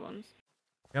found big ones.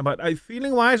 Yeah, but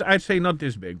feeling wise, I'd say not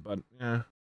this big, but yeah.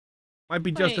 Might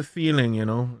be just a Wait. feeling, you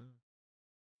know.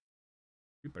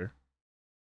 Super.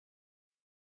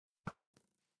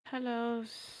 Hello,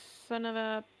 son of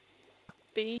a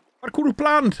bee. Parkour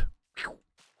plant!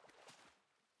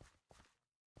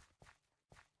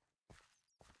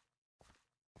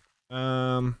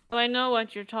 Well, I know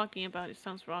what you're talking about. It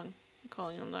sounds wrong. I'm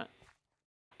calling him that.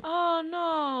 Oh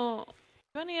no!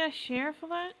 Do I need a share for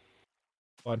that?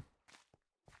 What?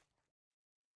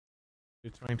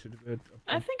 You're trying to do it.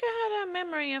 I think I had a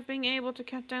memory of being able to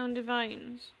cut down the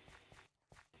vines.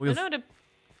 Well, I know the,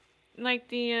 like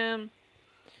the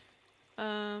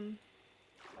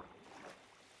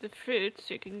fruits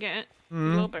you can get,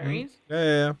 blueberries.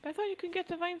 Yeah. But I thought you could get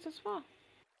the vines as well.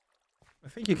 I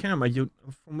think you can, but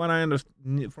from what I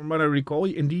understand, from what I recall,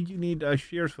 indeed you need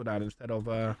shears for that instead of.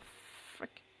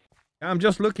 Frick. I'm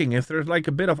just looking. If there's like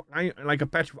a bit of like a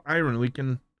patch of iron, we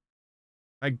can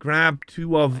like grab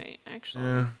 2 of. Wait, actually.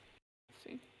 Let's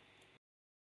see.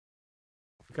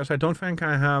 Because I don't think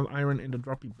I have iron in the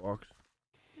droppy box.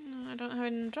 No, I don't have it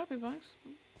in the droppy box.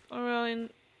 Or well, in.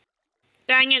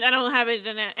 Dang it! I don't have it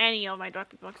in any of my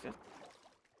droppy boxes.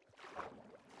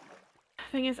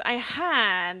 Thing is, I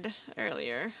had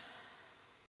earlier.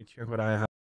 Let me check what I have.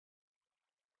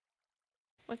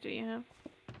 What do you have?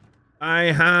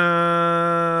 I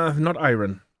have not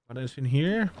iron. What is in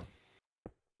here?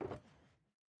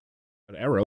 An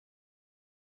arrow.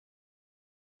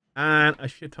 And a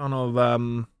shit ton of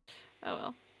Oh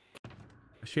well.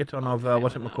 a shit ton of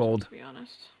what's it called? To be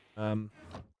honest.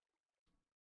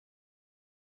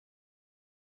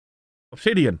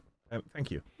 Obsidian.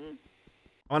 Thank you.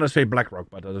 I want to say black rock,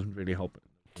 but that doesn't really help it.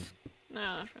 No,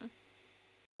 not really.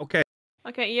 Okay.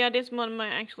 Okay, yeah, this one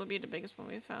might actually be the biggest one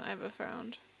we've ever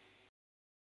found.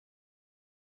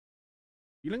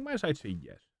 Feeling wise, I'd say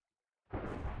yes.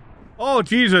 Oh,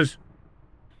 Jesus!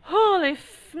 Holy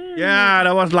Yeah,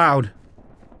 that was loud.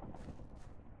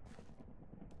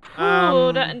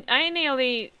 I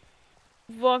nearly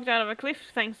walked out of a cliff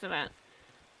thanks to that.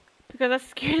 Because that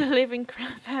scared the living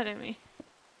crap out of me.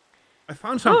 I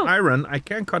found some iron. I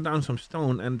can cut down some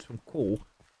stone and some coal.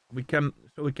 We can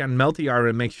melt the iron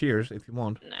and make shears if you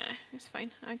want. Nah, it's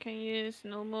fine. I can use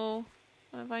normal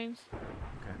vines.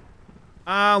 Okay.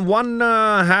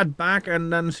 Head back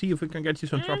and then see if we can get you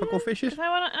some tropical fishes.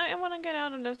 I wanna get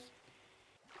out of this.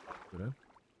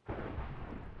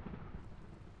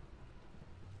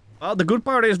 Well, the good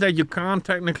part is that you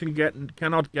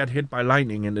cannot get hit by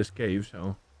lightning in this cave,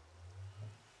 so.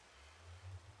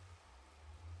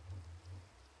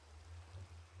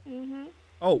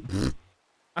 Oh,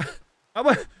 I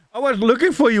was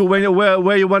looking for you when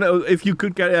where you want to, if you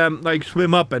could get like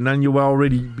swim up, and then you were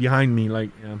already behind me,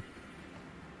 like yeah.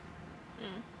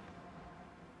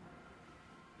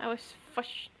 I was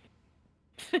fush.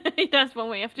 That's one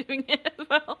way of doing it as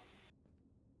well.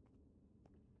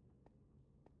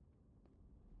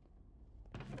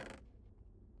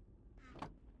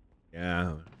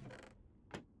 Yeah.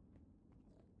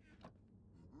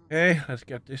 Okay, let's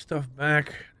get this stuff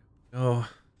back. Oh.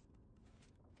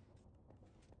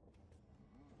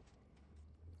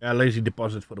 Yeah, lazy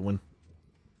deposit for the win.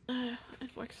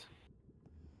 It works.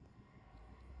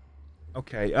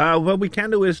 Okay. What we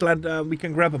can do is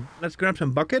let's grab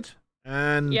some buckets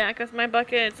and. Yeah, because my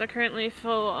buckets are currently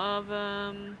full of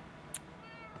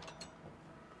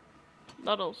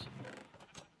bottles.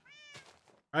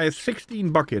 I have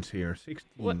 16 buckets here. 16.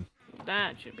 What?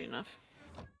 That should be enough.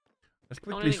 Let's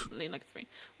quickly. Only like 3.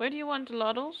 Where do you want the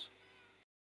loddles?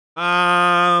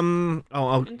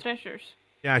 Oh. In treasures.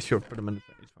 Yeah, sure. Put them in the.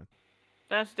 It's fine.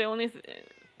 That's the only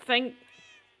thing.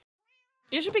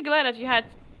 You should be glad that you had.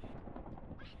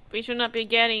 We should not be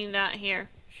getting that here.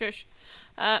 Shush.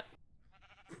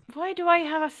 Why do I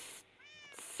have a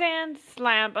sand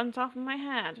slab on top of my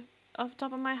head? Off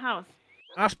top of my house?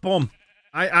 Ask Bomb.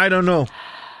 I don't know.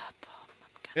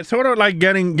 It's sort of like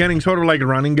getting sort of like a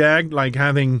running gag, like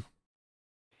having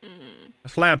a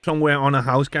slab somewhere on a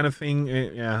house kind of thing.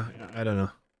 Yeah, I don't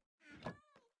know.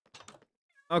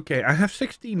 Okay, I have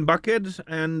 16 buckets,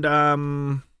 and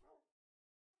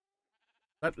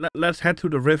let's head to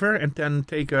the river and then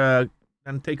take a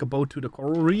boat to the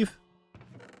coral reef.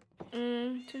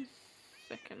 2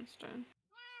 seconds, then.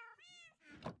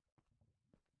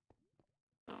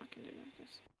 Oh, I can do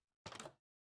this.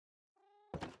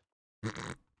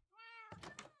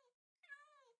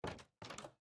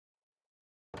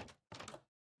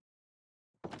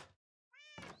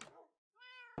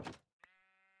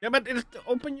 Yeah, but it's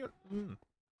open your...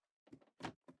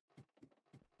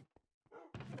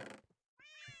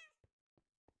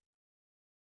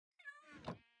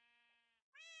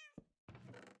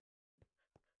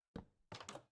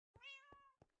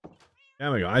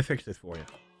 There we go. I fixed it for you.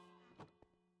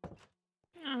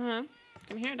 Uh-huh.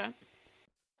 Can hear that.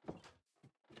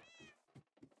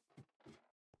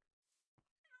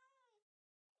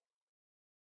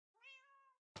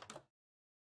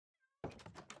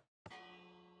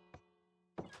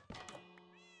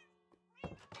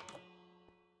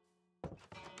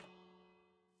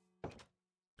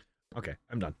 Okay,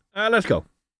 I'm done. Let's go.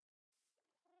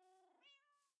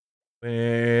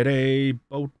 With a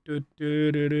boat,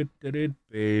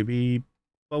 baby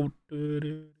boat,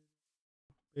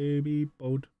 baby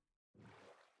boat.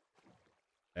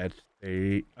 Let's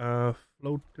stay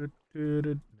afloat.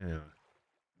 Yeah.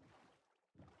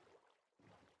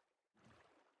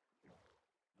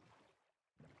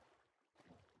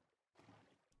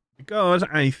 Because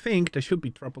I think there should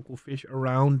be tropical fish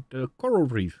around the coral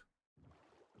reef.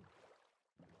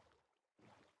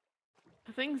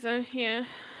 I think so, yeah.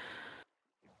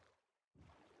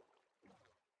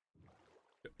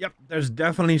 Yep, there's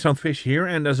definitely some fish here,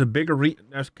 and there's a bigger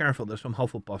there's careful, there's some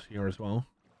Hufflepuffs here as well.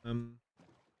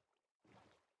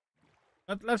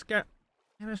 But let's get...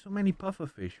 Yeah, there's so many puffer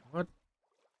fish. What?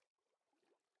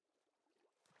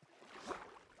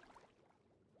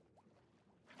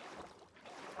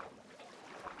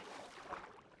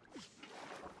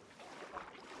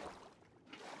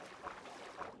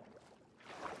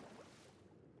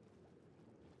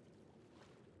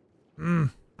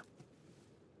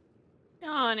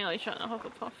 Oh, I nearly shot a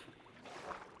Hufflepuff.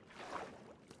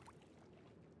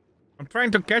 I'm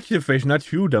trying to catch the fish, not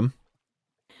shoot them.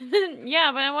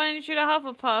 Yeah, but I wanted to shoot a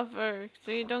Hufflepuff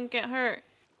so you don't get hurt.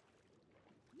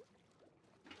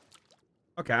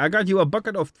 Okay, I got you a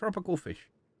bucket of tropical fish.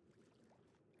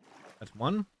 That's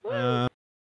one.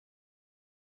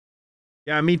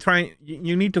 Yeah, me trying...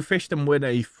 You need to fish them with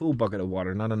a full bucket of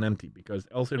water, not an empty, because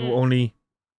else it will only...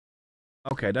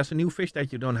 Okay, that's a new fish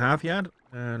that you don't have yet.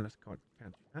 Let's catch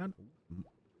that. I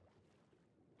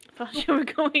thought you were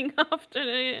going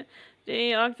after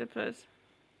the octopus.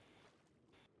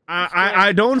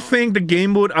 I don't think the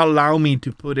game would allow me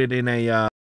to put it in a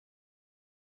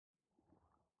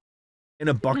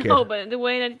bucket. No, but the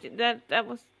way that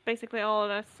was basically all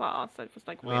I saw, so it was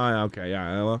like weird. Oh, yeah, okay,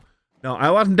 yeah. Well, no,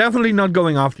 I was definitely not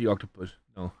going after the octopus.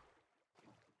 No.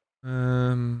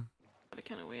 That'd be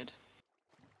kind of weird.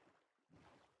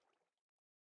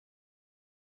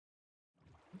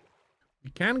 We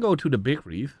can go to the big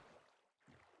reef.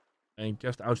 And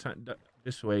just outside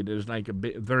this way, there's like a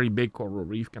very big coral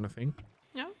reef kind of thing.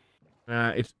 Yeah.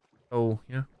 It's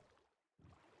yeah.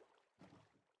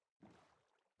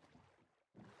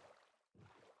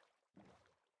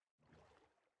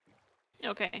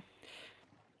 Okay.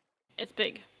 It's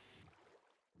big.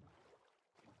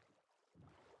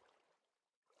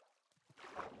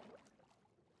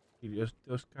 Just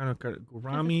kind of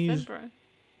gouramis.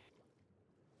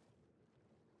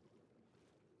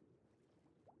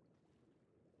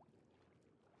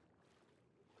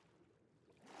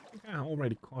 I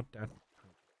already caught that.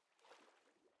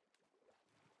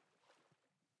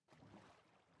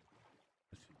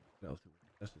 Let's see what else.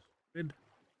 This is good.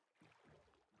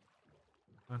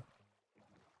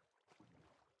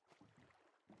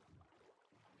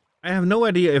 I have no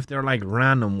idea if they're like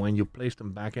random when you place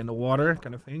them back in the water,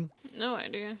 kind of thing. No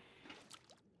idea.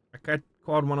 I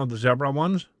caught one of the zebra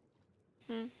ones.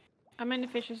 How many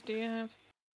fishes do you have?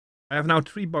 I have now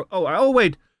 3 oh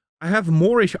wait. I have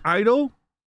Moorish idol,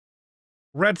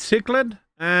 red cichlid,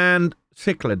 and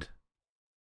cichlid.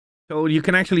 So you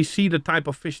can actually see the type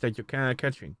of fish that you're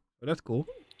catching. So that's cool.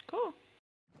 Cool.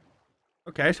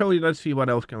 Okay, so let's see what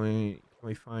else can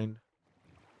we find.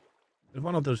 There's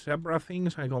one of those zebra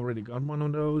things. I already got one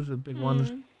of those, the big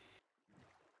ones.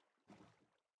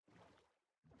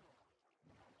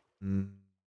 I'm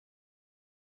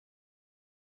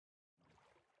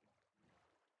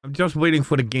just waiting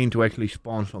for the game to actually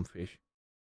spawn some fish.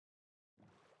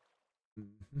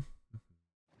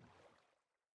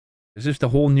 This is the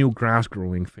whole new grass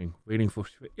growing thing. Waiting for...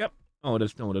 Yep. Oh,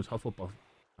 that's Hufflepuff.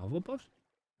 Hufflepuffs?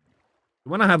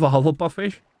 You wanna have a Hufflepuff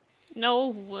fish? No.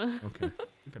 Okay.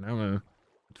 You can have a...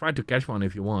 Try to catch one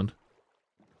if you want.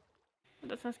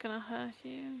 That's not gonna hurt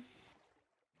you.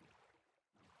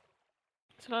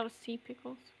 It's a lot of sea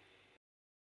pickles.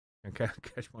 You can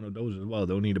catch one of those as well.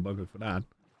 Don't need a bucket for that.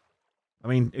 I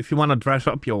mean, if you want to dress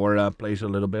up your place a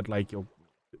little bit, like your...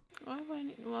 Why would I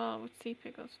need... Well, with sea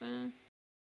pickles, man.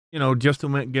 You know, just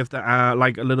to give the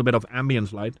like a little bit of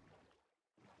ambience light.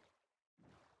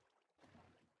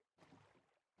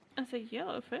 as a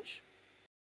yellow fish.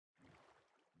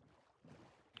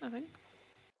 I think.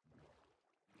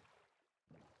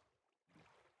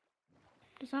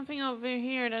 There's something over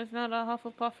here that's not a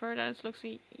Hufflepuffer that looks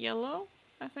yellow,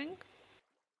 I think.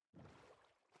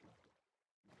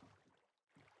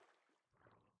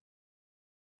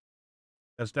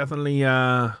 That's definitely,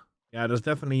 yeah, there's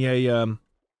definitely a,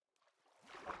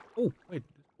 Oh, wait,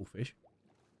 cool fish.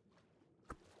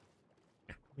 Come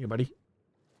here, buddy.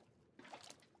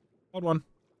 Hold one.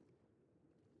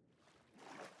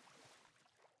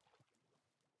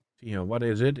 See here, what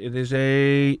is it? It is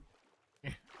a...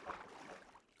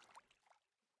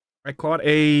 I caught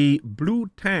a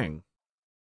blue tang.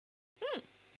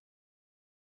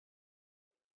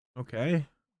 Okay.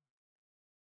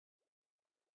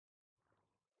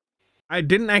 I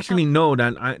didn't actually know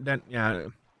that, yeah,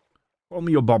 call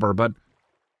me a bobber, but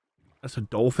as a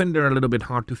dolphin, they're a little bit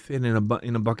hard to fit in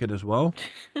a bucket as well.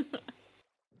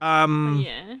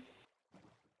 Yeah.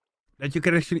 That you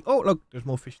can actually... Oh, look, there's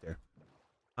more fish there.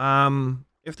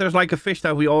 If there's like a fish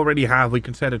that we already have, we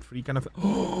can set it free kind of...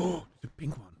 Oh, it's a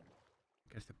pink one.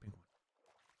 Guess the pink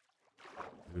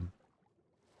one.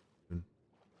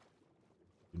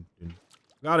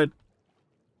 Got it.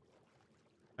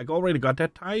 I already got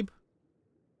that type.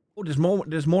 Oh,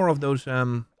 there's more of those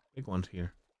big ones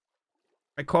here.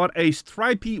 I caught a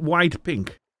stripy white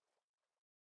pink.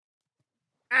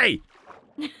 Hey!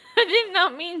 I did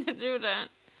not mean to do that.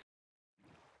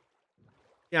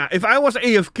 Yeah, if I was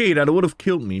AFK, that would have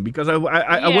killed me because I would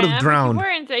have drowned. But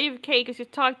you weren't AFK because you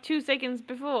talked 2 seconds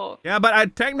before. Yeah,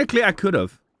 but technically I could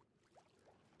have.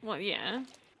 Well, yeah.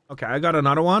 Okay, I got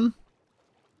another one.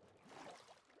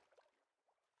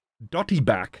 Dotty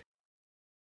back.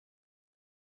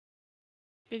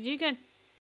 Did you get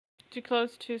too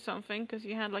close to something because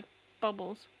you had like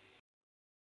bubbles?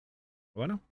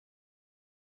 What?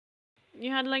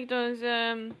 You had like those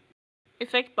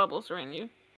effect bubbles around you.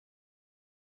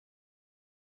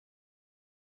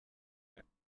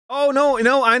 Oh no,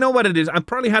 I know what it is. I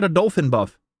probably had a dolphin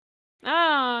buff.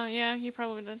 Oh, yeah, you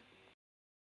probably did.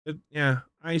 Yeah,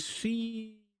 I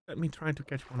see. Let me try to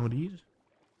catch one of these.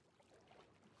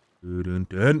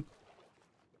 Dun.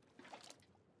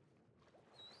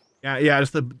 Yeah, it's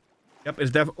the... Yep,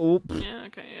 it's oh. Yeah,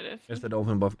 okay, it is. It's the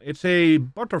dolphin buff. It's a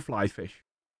butterfly fish.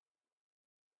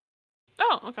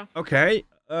 Oh, okay. Okay,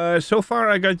 so far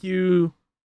I got you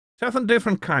 7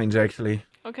 different kinds, actually.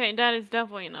 Okay, that is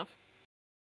definitely enough.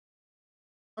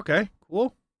 Okay,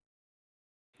 cool.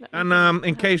 And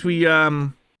in case we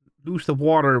lose the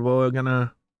water, we're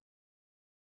gonna...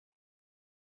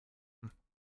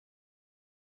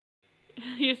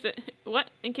 You said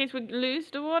what? In case we lose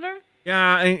the water?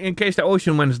 Yeah, in case the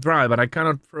ocean went dry, but I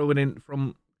cannot throw it in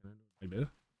from like this.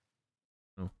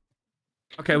 No.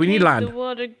 Okay, we need land. The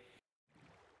water...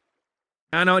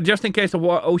 I know, just in case the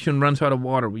ocean runs out of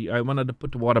water, I wanted to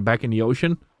put the water back in the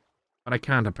ocean, but I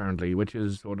can't apparently, which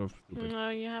is sort of stupid. No,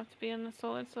 you have to be on a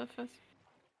solid surface.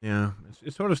 Yeah,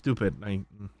 it's sort of stupid.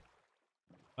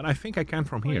 But I think I can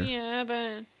from here. Well, yeah,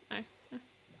 but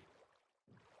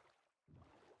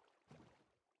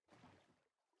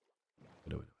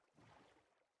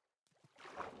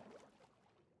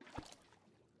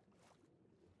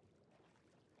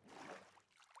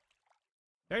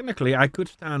Technically, I could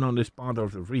stand on this part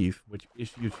of the reef, which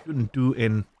is you shouldn't do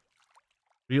in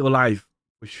real life,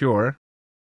 for sure.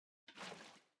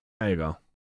 There you go.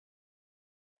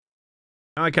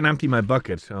 Now I can empty my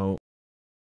bucket, so...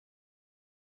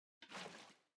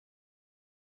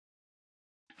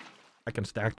 I can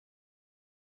stack.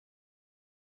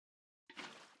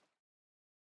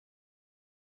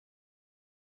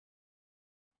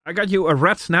 I got you a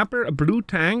red snapper, a blue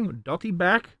tang, dotty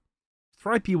back,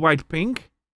 stripy white pink,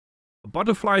 a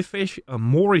butterfly fish, a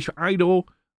Moorish idol,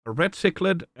 a red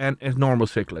cichlid, and a normal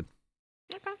cichlid.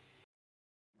 okay.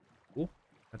 Cool.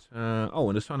 That's oh,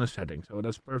 and the sun is setting, so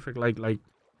that's perfect. Do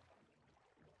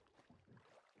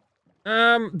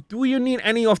you need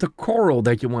any of the coral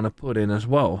that you want to put in as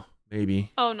well?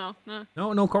 Maybe. Oh no.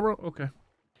 No coral. Okay.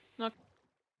 No.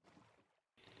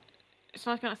 It's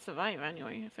not gonna survive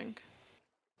anyway, I think.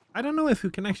 I don't know if you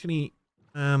can actually.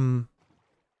 I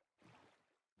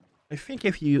think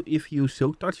if you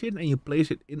silk touch it and you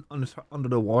place it in under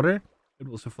the water, it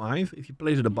will survive. If you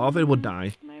place it above, it will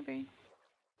die. Maybe.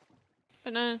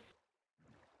 But no.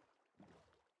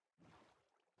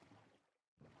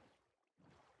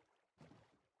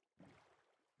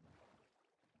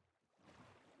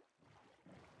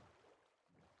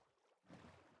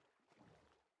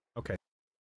 Okay.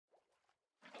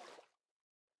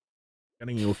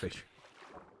 Getting you a fish.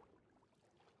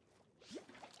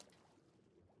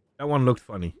 That one looked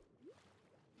funny.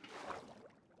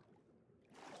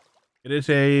 It is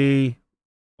a...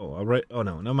 Oh, all right. Oh,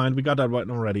 no. Never mind. We got that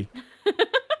one already.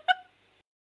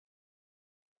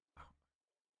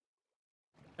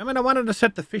 I mean, I wanted to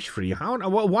set the fish free.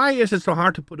 Why is it so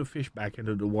hard to put a fish back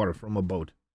into the water from a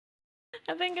boat?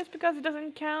 I think it's because it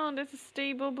doesn't count as a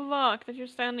stable block that you're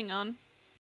standing on.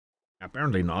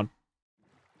 Apparently not.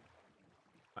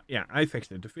 Yeah, I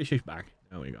fixed it. The fish is back.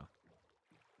 There we go.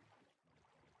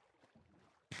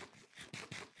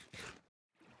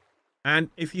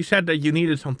 And if you said that you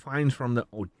needed some finds from the...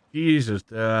 Oh, Jesus.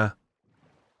 The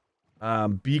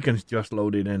beacons just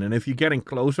loaded in. And if you're getting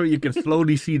closer, you can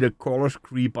slowly see the colors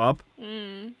creep up.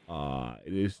 Mm.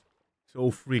 It is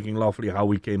so freaking lovely how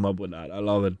we came up with that. I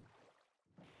love it.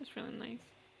 It's really nice.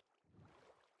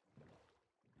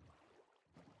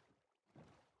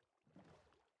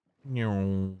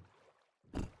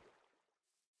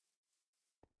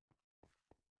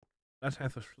 Let's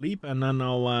have a sleep, and then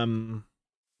I'll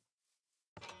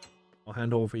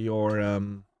hand over your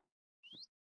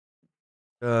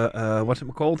what's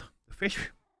it called? The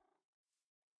fish.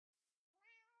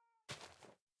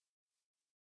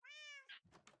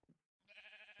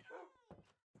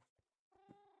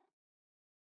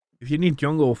 If you need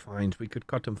jungle finds, we could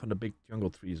cut them from the big jungle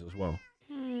trees as well.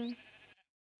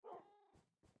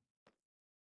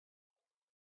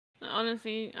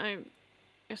 Honestly, I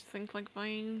just think like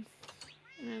vines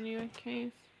in any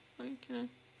case. Like, you know.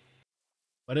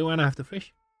 Why do you want to have the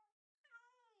fish?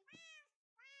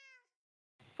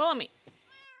 Follow me.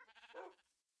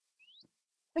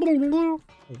 Oh,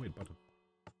 wait, button.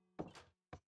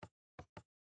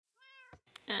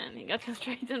 And he got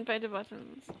frustrated by the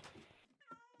buttons.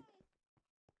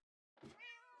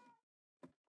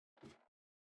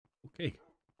 Okay.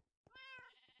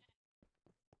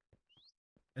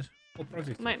 Yes. Oh,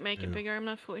 project. Might make it bigger, I'm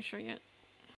not fully sure yet.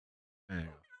 There you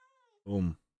go.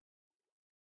 Boom.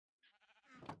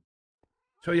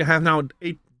 So you have now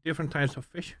 8 different types of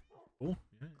fish. Cool.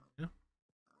 Yeah.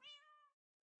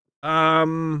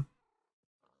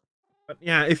 But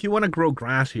yeah, if you want to grow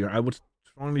grass here, I would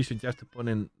strongly suggest to put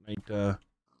in like the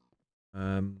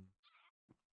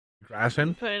grass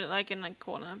in. Put it like in like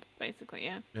corner, basically,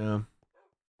 yeah. Yeah.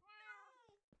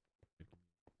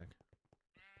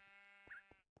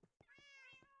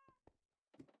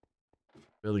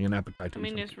 Building an appetite. I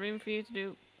mean, there's room for you to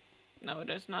do. No,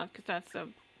 there's not, because that's a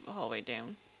whole way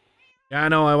down. Yeah, I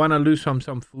know. I want to lose some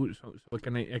food so I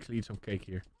can actually eat some cake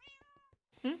here.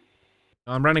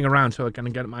 I'm running around so I can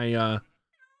get my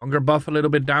hunger buff a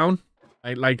little bit down.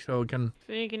 So I can.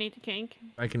 So you can eat the cake.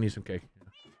 I can eat some cake. Yeah.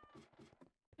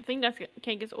 I think that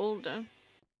cake is old though.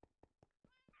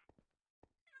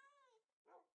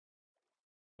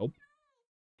 Nope.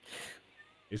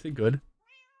 Is it good?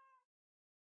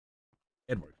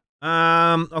 It works.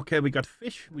 Okay, we got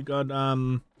fish. We got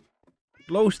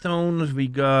glowstones. We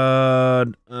got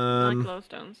Not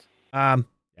glowstones.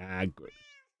 Yeah, good.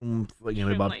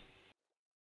 Shroomlight.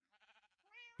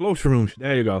 Glow shrooms.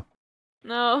 There you go.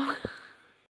 No.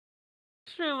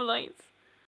 Shroomlights.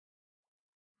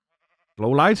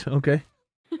 Glow lights. Okay.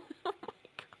 Oh my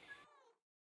god.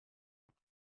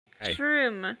 Hey.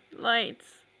 Shroom lights.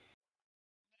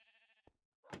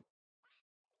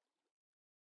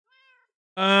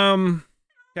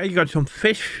 Yeah, you got some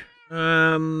fish.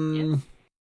 Yes.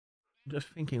 Just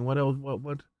thinking, what else?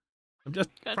 What? I'm just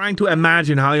Got trying to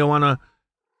imagine how you wanna.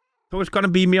 So it's gonna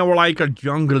be more like a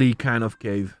jungly kind of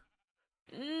cave.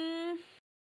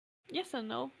 Yes and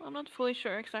no. I'm not fully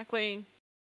sure exactly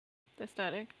the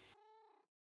aesthetic.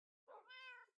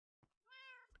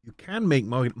 You can make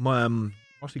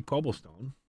mossy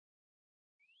cobblestone.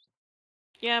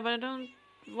 Yeah, but I don't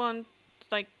want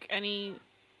like any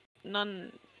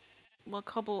none. Well,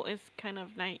 cobble is kind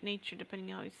of nature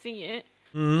depending on how you see it.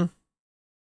 Mm-hmm.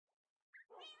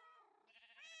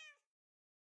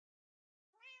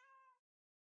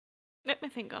 Let me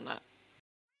think on that.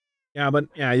 Yeah, but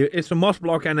yeah, it's a moss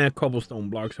block and a cobblestone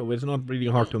block, so it's not really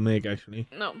hard to make actually.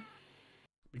 No.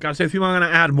 Because if you want to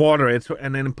add water,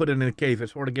 and then put it in a cave,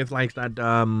 it sort of gives like that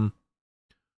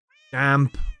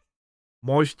damp,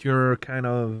 moisture kind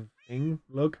of thing.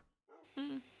 Look,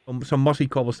 some mossy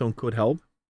cobblestone could help.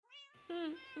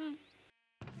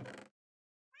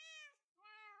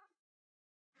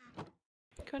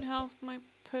 Could help. Might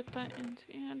put that into.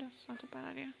 Yeah, that's not a bad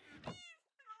idea.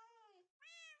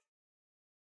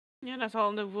 Yeah, that's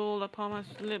all the wool that Palmer's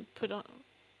put on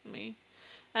me.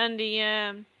 And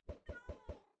the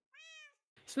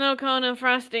snow cone and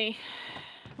Frosty.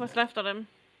 What's left of him?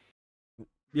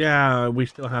 Yeah, we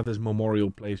still have this memorial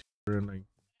place here, and like.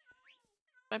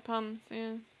 By Palms,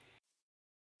 yeah.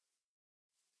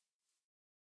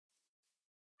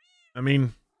 I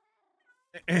mean,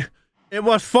 It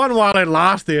was fun while it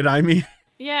lasted, I mean.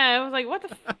 Yeah, I was like, what the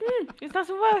this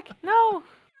doesn't work. No.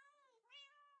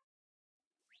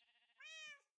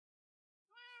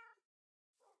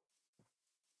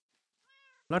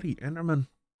 Bloody Enderman.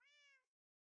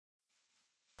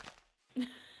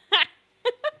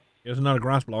 Here's another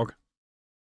grass block.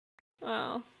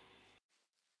 Well,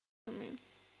 I mean,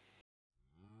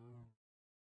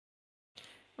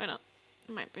 why not?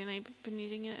 I might be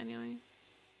needing it anyway.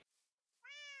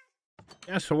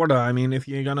 Yeah, sorta. I mean, if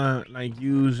you're gonna, like,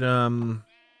 use,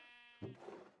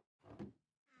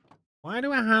 why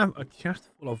do I have a chest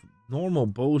full of normal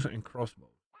bows and crossbows?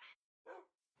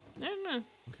 I don't know.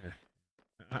 Okay.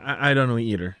 I don't know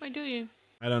either. Why do you?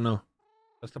 I don't know.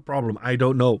 That's the problem. I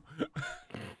don't know.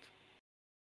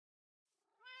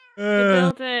 You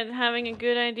built it having a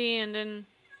good idea and then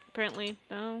apparently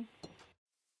no.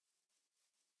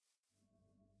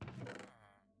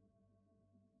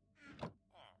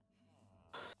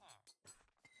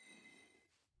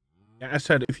 Yeah, I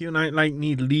said if you like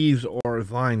need leaves or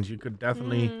vines, you could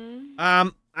definitely. Mm.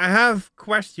 I have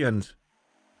questions.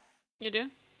 You do?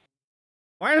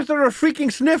 Why is there a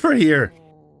freaking sniffer here?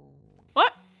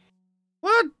 What?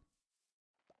 What?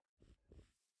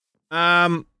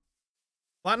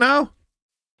 What now?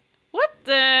 What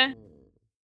the?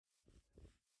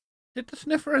 Did the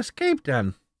sniffer escape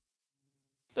then?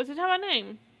 Does it have a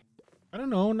name? I don't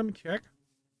know. Let me check.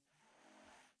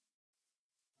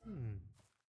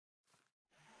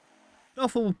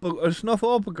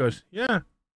 Snuffleupagus. Yeah.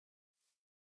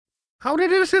 How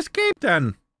did it escape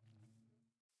then?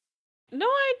 No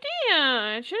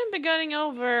idea. It shouldn't be getting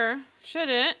over, should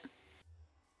it?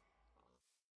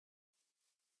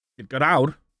 It got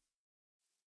out.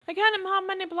 I can't remember how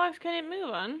many blocks can it move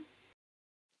on?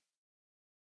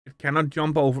 It cannot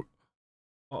jump over.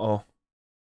 Uh-oh.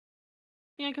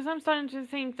 Yeah, because I'm starting to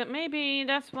think that maybe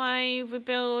that's why we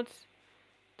built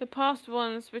the past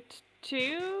ones with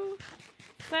 2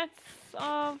 sets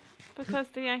of... because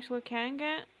they actually can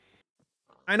get.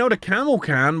 I know the camel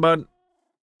can, but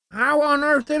how on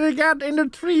earth did it get in the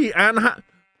tree? And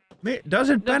does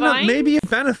it maybe it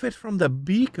benefits from the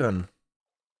beacon?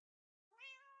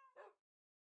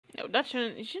 No, it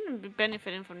shouldn't be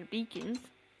benefiting from the beacons.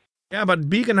 Yeah, but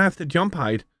beacon have the jump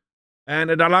height,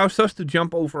 and it allows us to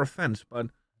jump over a fence. But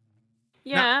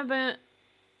yeah, but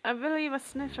I believe a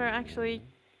sniffer actually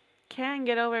can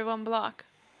get over 1 block.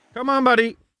 Come on,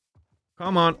 buddy.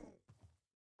 Come on.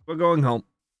 We're going home.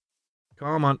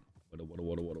 Come on.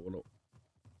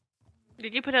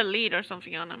 Did you put a lead or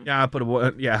something on him? Yeah, I put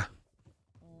a yeah.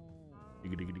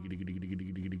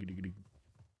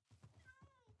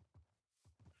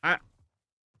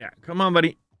 Yeah, come on,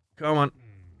 buddy. Come on.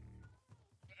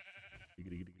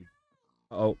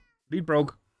 Uh-oh. Lead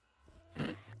broke.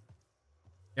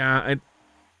 Yeah,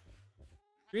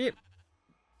 See?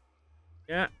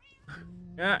 Yeah.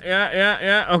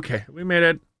 Yeah. Okay, we made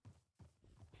it.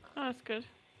 Oh, that's good.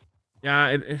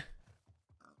 Yeah,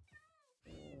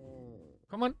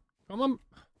 Come on. Come on.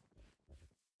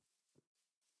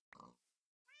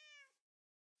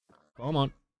 Come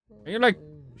on. Can you, like,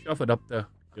 shove it up the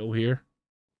hill here?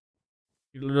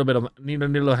 Need a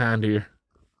little hand here.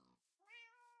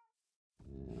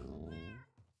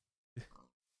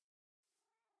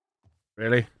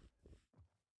 Really?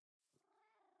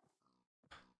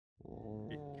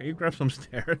 Can you grab some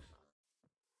stairs?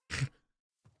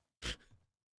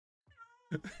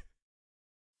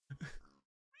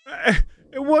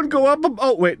 It won't go up.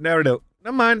 Oh, wait. There we go.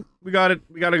 Never mind. We got it.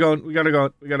 We gotta go. We gotta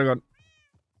go. We gotta go.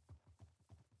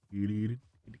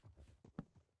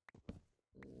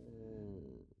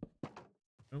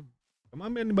 Oh, come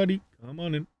on, anybody. Come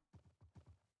on in.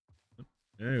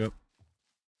 There you go.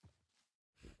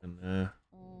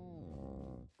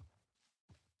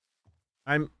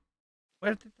 And,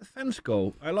 where did the fence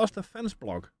go? I lost the fence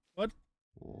block. What?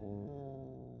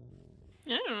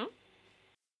 I don't know.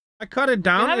 I cut it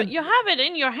down. You have it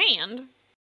in your hand.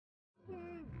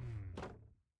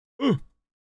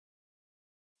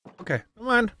 Okay, never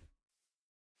mind.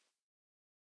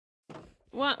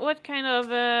 What kind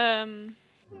of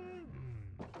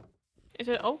is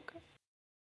it oak?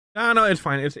 No, it's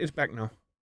fine. It's back now.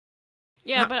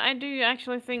 Yeah, but I do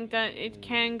actually think that it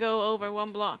can go over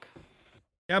 1 block.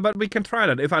 Yeah, but we can try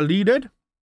that. If I lead it,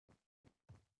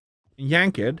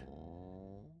 yank it.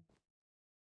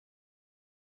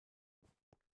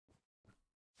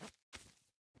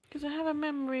 Because I have a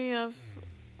memory of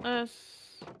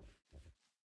us.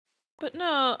 But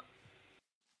no.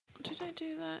 Did I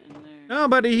do that in there? No,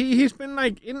 but he's been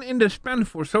like in the span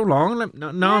for so long.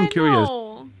 Now I'm curious.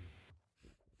 Know.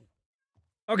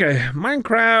 Okay,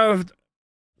 Minecraft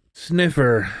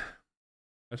Sniffer.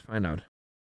 Let's find out.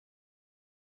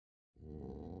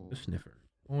 The Sniffer.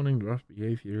 Warning, gross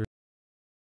behavior.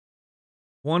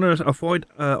 Wanderers avoid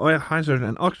oil hazards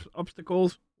and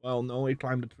obstacles. Well, no, he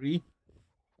climbed a tree.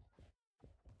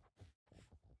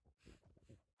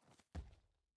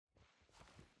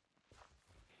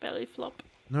 Belly flop.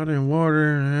 Not in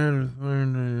water.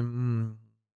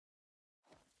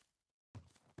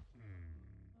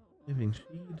 Living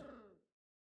seed.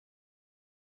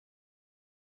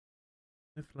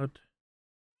 Flood.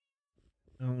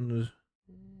 Sound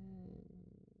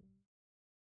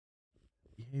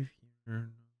behavior.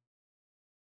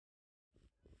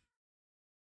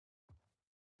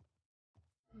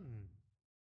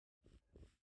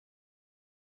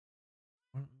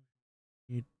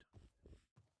 Eat.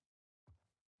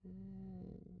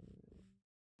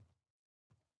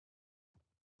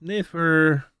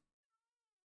 Sniffer.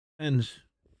 Fence.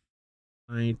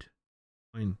 Night.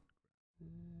 Fine.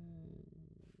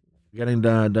 Getting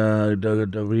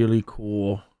the really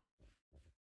cool.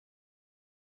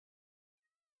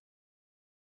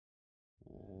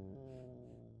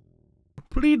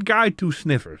 Complete guide to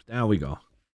sniffers. There we go.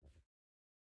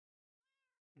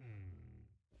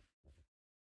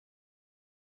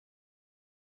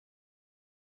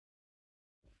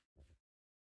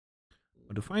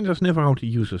 But to find a sniffer, how to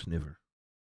use a sniffer.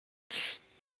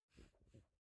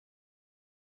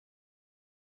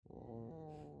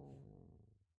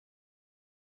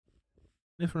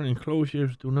 Sniffer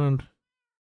enclosures do not.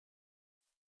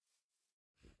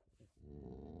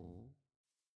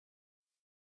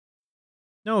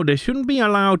 No, they shouldn't be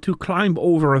allowed to climb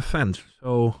over a fence.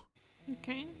 So.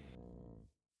 Okay.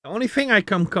 The only thing I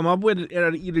can come up with is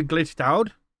either glitched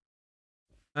out.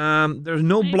 There's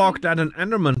no Maybe. block that an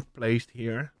Enderman placed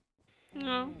here.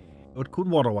 No. So it could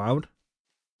water out.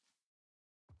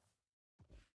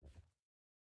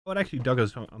 Oh, it actually dug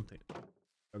us something.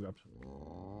 Dug up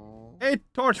something. Hey,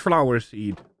 torch flower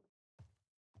seed.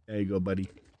 There you go, buddy.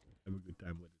 Have a good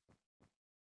time with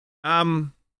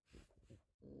it.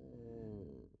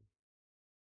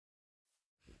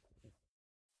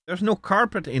 There's no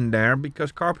carpet in there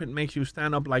because carpet makes you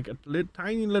stand up like a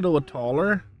tiny little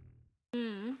taller.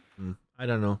 I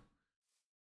don't know.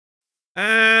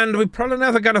 And we're probably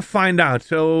never gonna find out.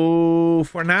 So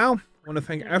for now, I want to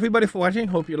thank everybody for watching.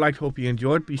 Hope you liked, hope you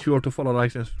enjoyed. Be sure to follow,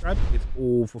 like, and subscribe. It's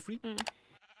all for free.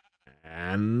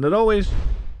 And as always,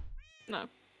 No.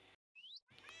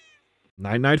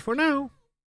 night night for now.